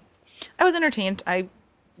 So I was entertained. I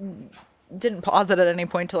didn't pause it at any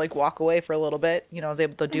point to like walk away for a little bit. You know, I was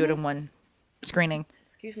able to do it in one screening.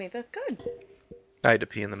 Excuse me. That's good. I had to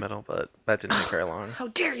pee in the middle, but that didn't take very long. How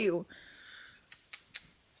dare you?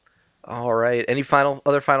 All right. Any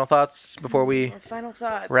other final thoughts before we? Our final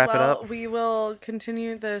thoughts. Wrap it well, up. we will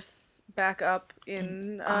continue this back up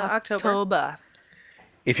in October.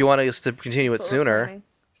 If you want us to continue it That's what we're sooner, planning.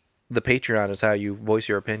 the Patreon is how you voice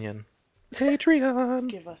your opinion. Patreon.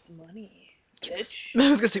 Give us money. Bitch. I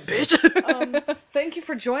was gonna say, bitch. Thank you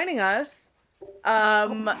for joining us.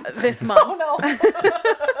 This month. Oh no.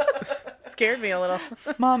 Scared me a little.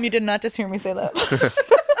 Mom, you did not just hear me say that.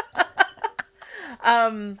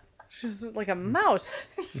 She's like a mouse.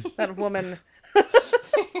 That woman.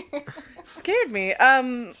 Scared me.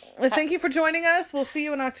 Thank you for joining us. We'll see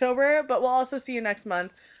you in October, but we'll also see you next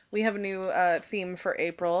month. We have a new theme for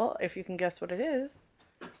April. If you can guess what it is,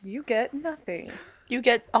 you get nothing. You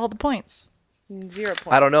get all the points. 0 points.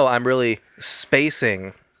 I don't know. I'm really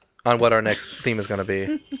spacing on what our next theme is going to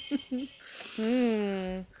be.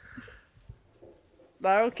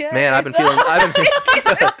 Okay. Man, I've been think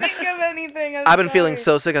of anything. I've been feeling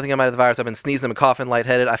so sick. I think I might have the virus. I've been sneezing and coughing,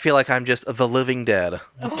 lightheaded. I feel like I'm just the living dead.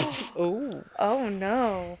 Ooh. Oh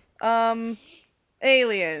no.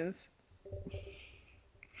 Aliens.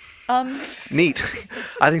 Neat.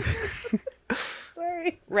 I think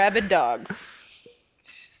Sorry. Rabid dogs.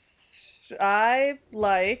 I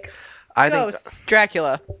like think ghosts.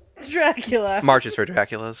 Dracula. Dracula. Marches for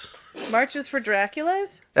Draculas. Marches for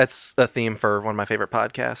Draculas? That's a theme for one of my favorite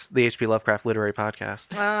podcasts, the H.P. Lovecraft Literary Podcast.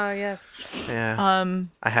 Ah, yes. Yeah.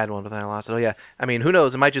 I had one, but then I lost it. Oh yeah. I mean, who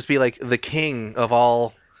knows? It might just be like the king of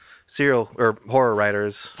all serial or horror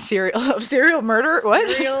writers. Serial murder?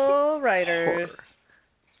 What? Serial writers.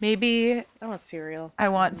 Maybe I want cereal. I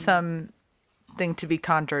want something to be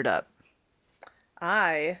conjured up.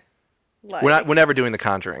 I like. We're never doing The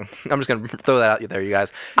Conjuring. I'm just gonna throw that out there, you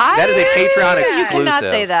guys. That is a Patreon You exclusive. cannot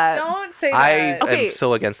say that. Don't say I that. Okay, am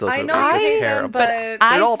so against those I movies. know you They're hate them, terrible. but They're all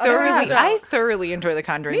I I don't. thoroughly enjoy the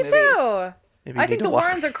Conjuring Me movies. too. Maybe I you think need the to watch-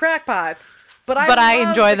 Warrens are crackpots, But But I love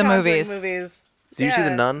enjoy the Conjuring movies. Did you see The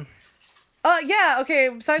Yeah. Nun? Yeah, okay,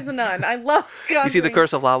 besides The Nun. I love Conjuring. You see The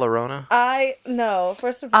Curse of La Llorona? No.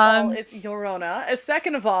 First of all, it's Llorona.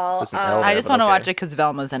 Second of all, There's an L I there, just but want to okay. watch it because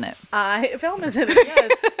Velma's in it. Velma's in it,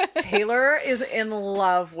 yes. Taylor is in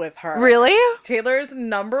love with her. Really? Taylor's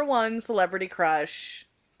 #1 celebrity crush.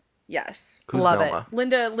 Yes. Who's Love it. Velma?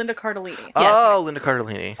 Linda Cardellini. Oh, Linda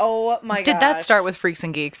Cardellini. Oh my god. Did that start with Freaks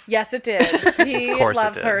and Geeks? Yes, it did. He course it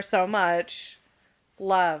loves did. her so much.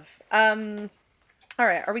 Love. All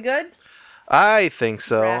right, are we good? I think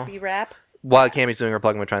so. Rappy rap. While Cammy's doing her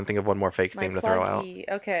plug, I'm going to try and think of one more fake My theme to throw out. pluggy.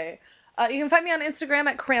 Okay. You can find me on Instagram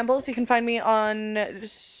at Crambles. You can find me on...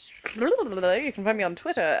 You can find me on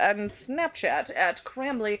Twitter and Snapchat at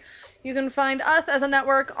Crambly. You can find us as a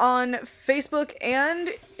network on Facebook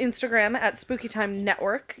and Instagram at Spooky Time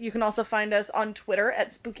Network. You can also find us on Twitter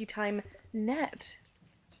at Spooky Time Net.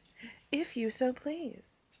 If you so please.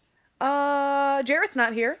 Jarrett's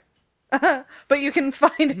not here. But you can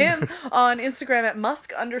find him on Instagram at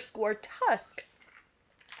Musk_Tusk.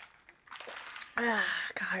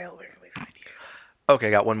 Kyle, where can we find you? Okay,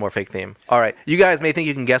 I got one more fake theme. All right. You guys may think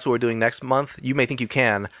you can guess what we're doing next month. You may think you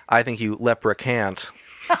can. I think you lepra can't.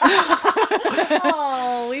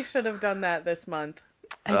 Oh, we should have done that this month.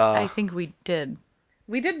 I think we did.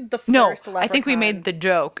 We did the first No, Leprechaun I think we made the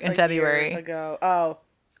joke in a February. year ago. Oh.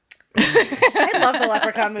 I love the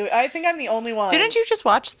Leprechaun movie. I think I'm the only one. Didn't you just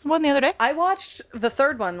watch one the other day? I watched the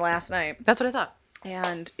third one last night, That's what I thought.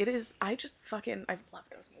 and I love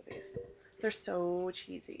those movies. They're so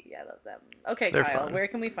cheesy. I love them. Okay, They're Kyle, fun. where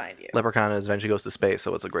can we find you? Leprechaun eventually goes to space,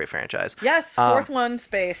 so it's a great franchise. Yes, fourth one,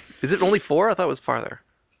 space. Is it only 4? I thought it was farther.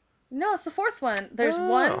 No, it's the fourth one. There's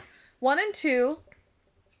Oh. one and 2.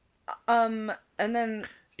 And then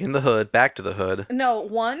In the Hood, Back to the Hood. no,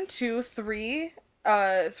 1, 2, 3.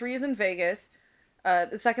 3 is in Vegas.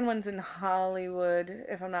 The second one's in Hollywood,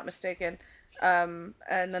 if I'm not mistaken. And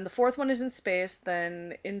then the fourth one is in space,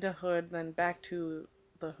 then into Hood, then back to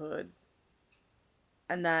the Hood.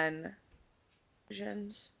 And then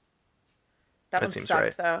Origins. That one seems sucked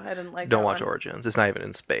right. though. I didn't like Don't that watch one. Origins. It's not even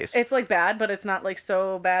in space. It's like bad, but it's not like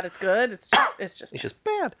so bad it's good. It's just It's just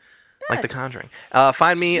bad. Like The Conjuring.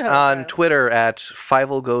 Find me Shut on up. Twitter at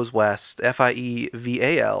Fievel Goes West.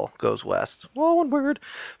 FIEVAL Goes West. Well, one word.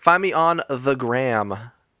 Find me on the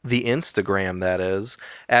gram. The Instagram, that is.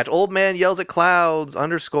 At Old Man Yells at Clouds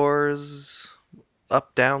 _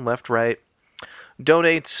 up, down, left, right.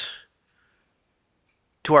 Donate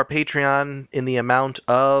to our Patreon in the amount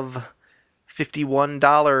of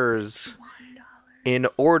 $51 in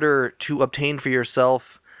order to obtain for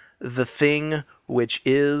yourself the thing which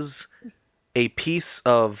is a piece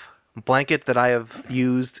of blanket that I have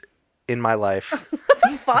used in my life.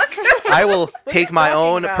 fuck. I will take my talking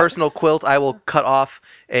own about? personal quilt. I will cut off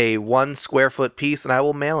a 1 square foot piece and I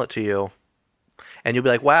will mail it to you. And you'll be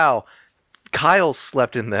like, wow, Kyle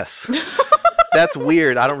slept in this. That's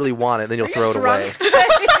weird. I don't really want it. Then you'll throw it away.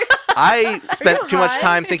 I spent too much high?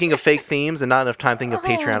 time thinking of fake themes and not enough time thinking of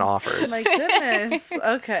Patreon Oh offers. my goodness.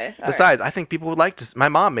 Okay. all right. Besides, I think people would like to. My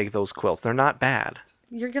mom made those quilts. They're not bad.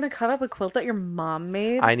 You're gonna cut up a quilt that your mom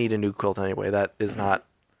made? I need a new quilt anyway. That is not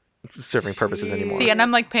serving purposes anymore. See, and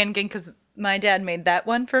I'm like panicking because my dad made that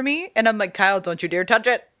one for me, and I'm like, Kyle, don't you dare touch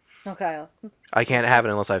it. No, Kyle. I can't have it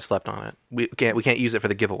unless I've slept on it. We can't use it for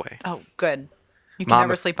the giveaway. Oh, good. You can Mom,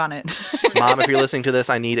 never if- sleep on it. Mom, if you're listening to this,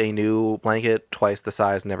 I need a new blanket twice the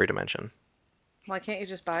size in every dimension. Why can't you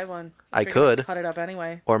just buy one? If I you're gonna could. cut it up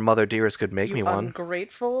anyway. Or Mother Dearest could make me You one.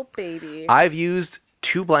 ungrateful baby. I've used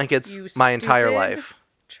 2 blankets You my entire stupid life.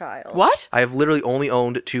 Child. What? I have literally only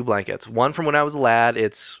owned 2 blankets. One from when I was a lad.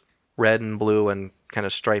 It's red and blue and kind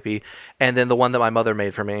of stripy. And then the one that my mother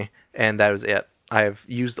made for me. And that was it. I have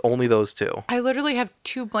used only those 2. I literally have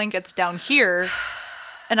 2 blankets down here,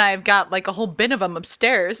 and I've got like a whole bin of them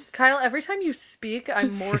upstairs. Kyle, every time you speak,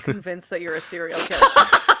 I'm more convinced that you're a serial killer.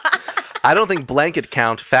 I don't think blanket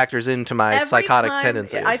count factors into my Every psychotic time-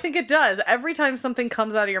 tendencies. I think it does. Every time something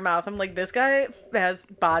comes out of your mouth, I'm like, this guy has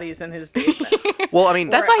bodies in his basement. Well, I mean,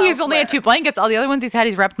 That's why he's only had elsewhere. 2 blankets. All the other ones he's had,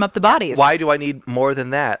 he's wrapped them up the bodies. why do I need more than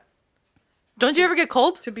that? Don't you ever get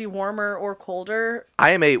cold? To be warmer or colder.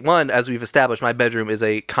 I am one, as we've established, my bedroom is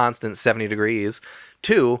a constant 70 degrees.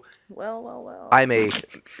 2, Well. I'm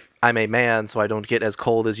a man, so I don't get as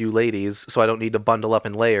cold as you ladies, so I don't need to bundle up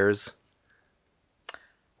in layers.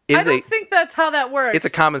 I don't think that's how that works. It's a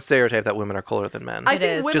common stereotype that women are colder than men. I It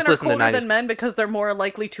think is. women Just are listen to colder 90s. than men because they're more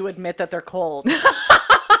likely to admit that they're cold.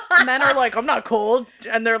 Men are like, I'm not cold,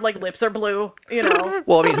 and their like lips are blue. You know.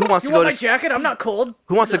 Well, I mean, who wants You to go want my to jacket? I'm not cold.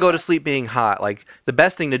 who wants to go to sleep being hot? Like the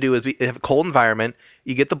best thing to do is have a cold environment.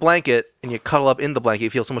 You get the blanket and you cuddle up in the blanket. You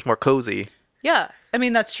feel so much more cozy. Yeah, I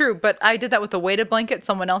mean that's true, but I did that with a weighted blanket,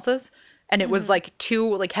 someone else's, and it was like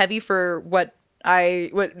too like heavy for what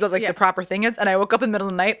the proper thing is. And I woke up in the middle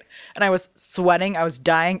of the night and I was sweating, I was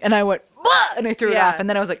dying, and I went "Blah!" and I threw it off, and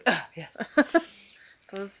then I was like, ugh, yes.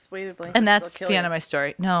 Those weighted blankets. And that's will the kill end of you. my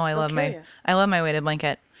story. No, I love kill my you. I love my weighted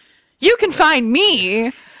blanket. You can find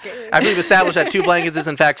me. After we've established that 2 blankets is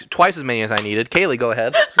in fact twice as many as I needed. Kaylee, go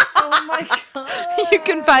ahead. Oh my god. You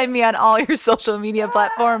can find me on all your social media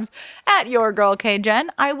platforms at Your Girl KJen.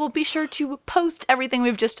 I will be sure to post everything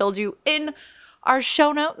we've just told you in our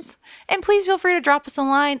show notes. And please feel free to drop us a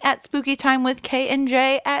line at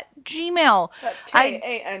spookytimewithknj@gmail. That's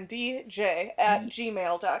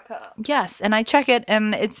KANDJ@gmail.com. Yes, and I check it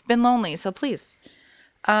and it's been lonely, so please.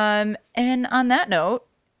 And on that note,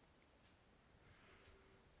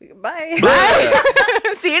 Bye.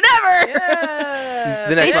 see you never. Yeah.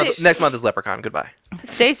 The next month is Leprechaun. Goodbye.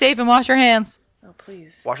 Stay safe and wash your hands. Oh,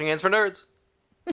 please. Washing hands for nerds.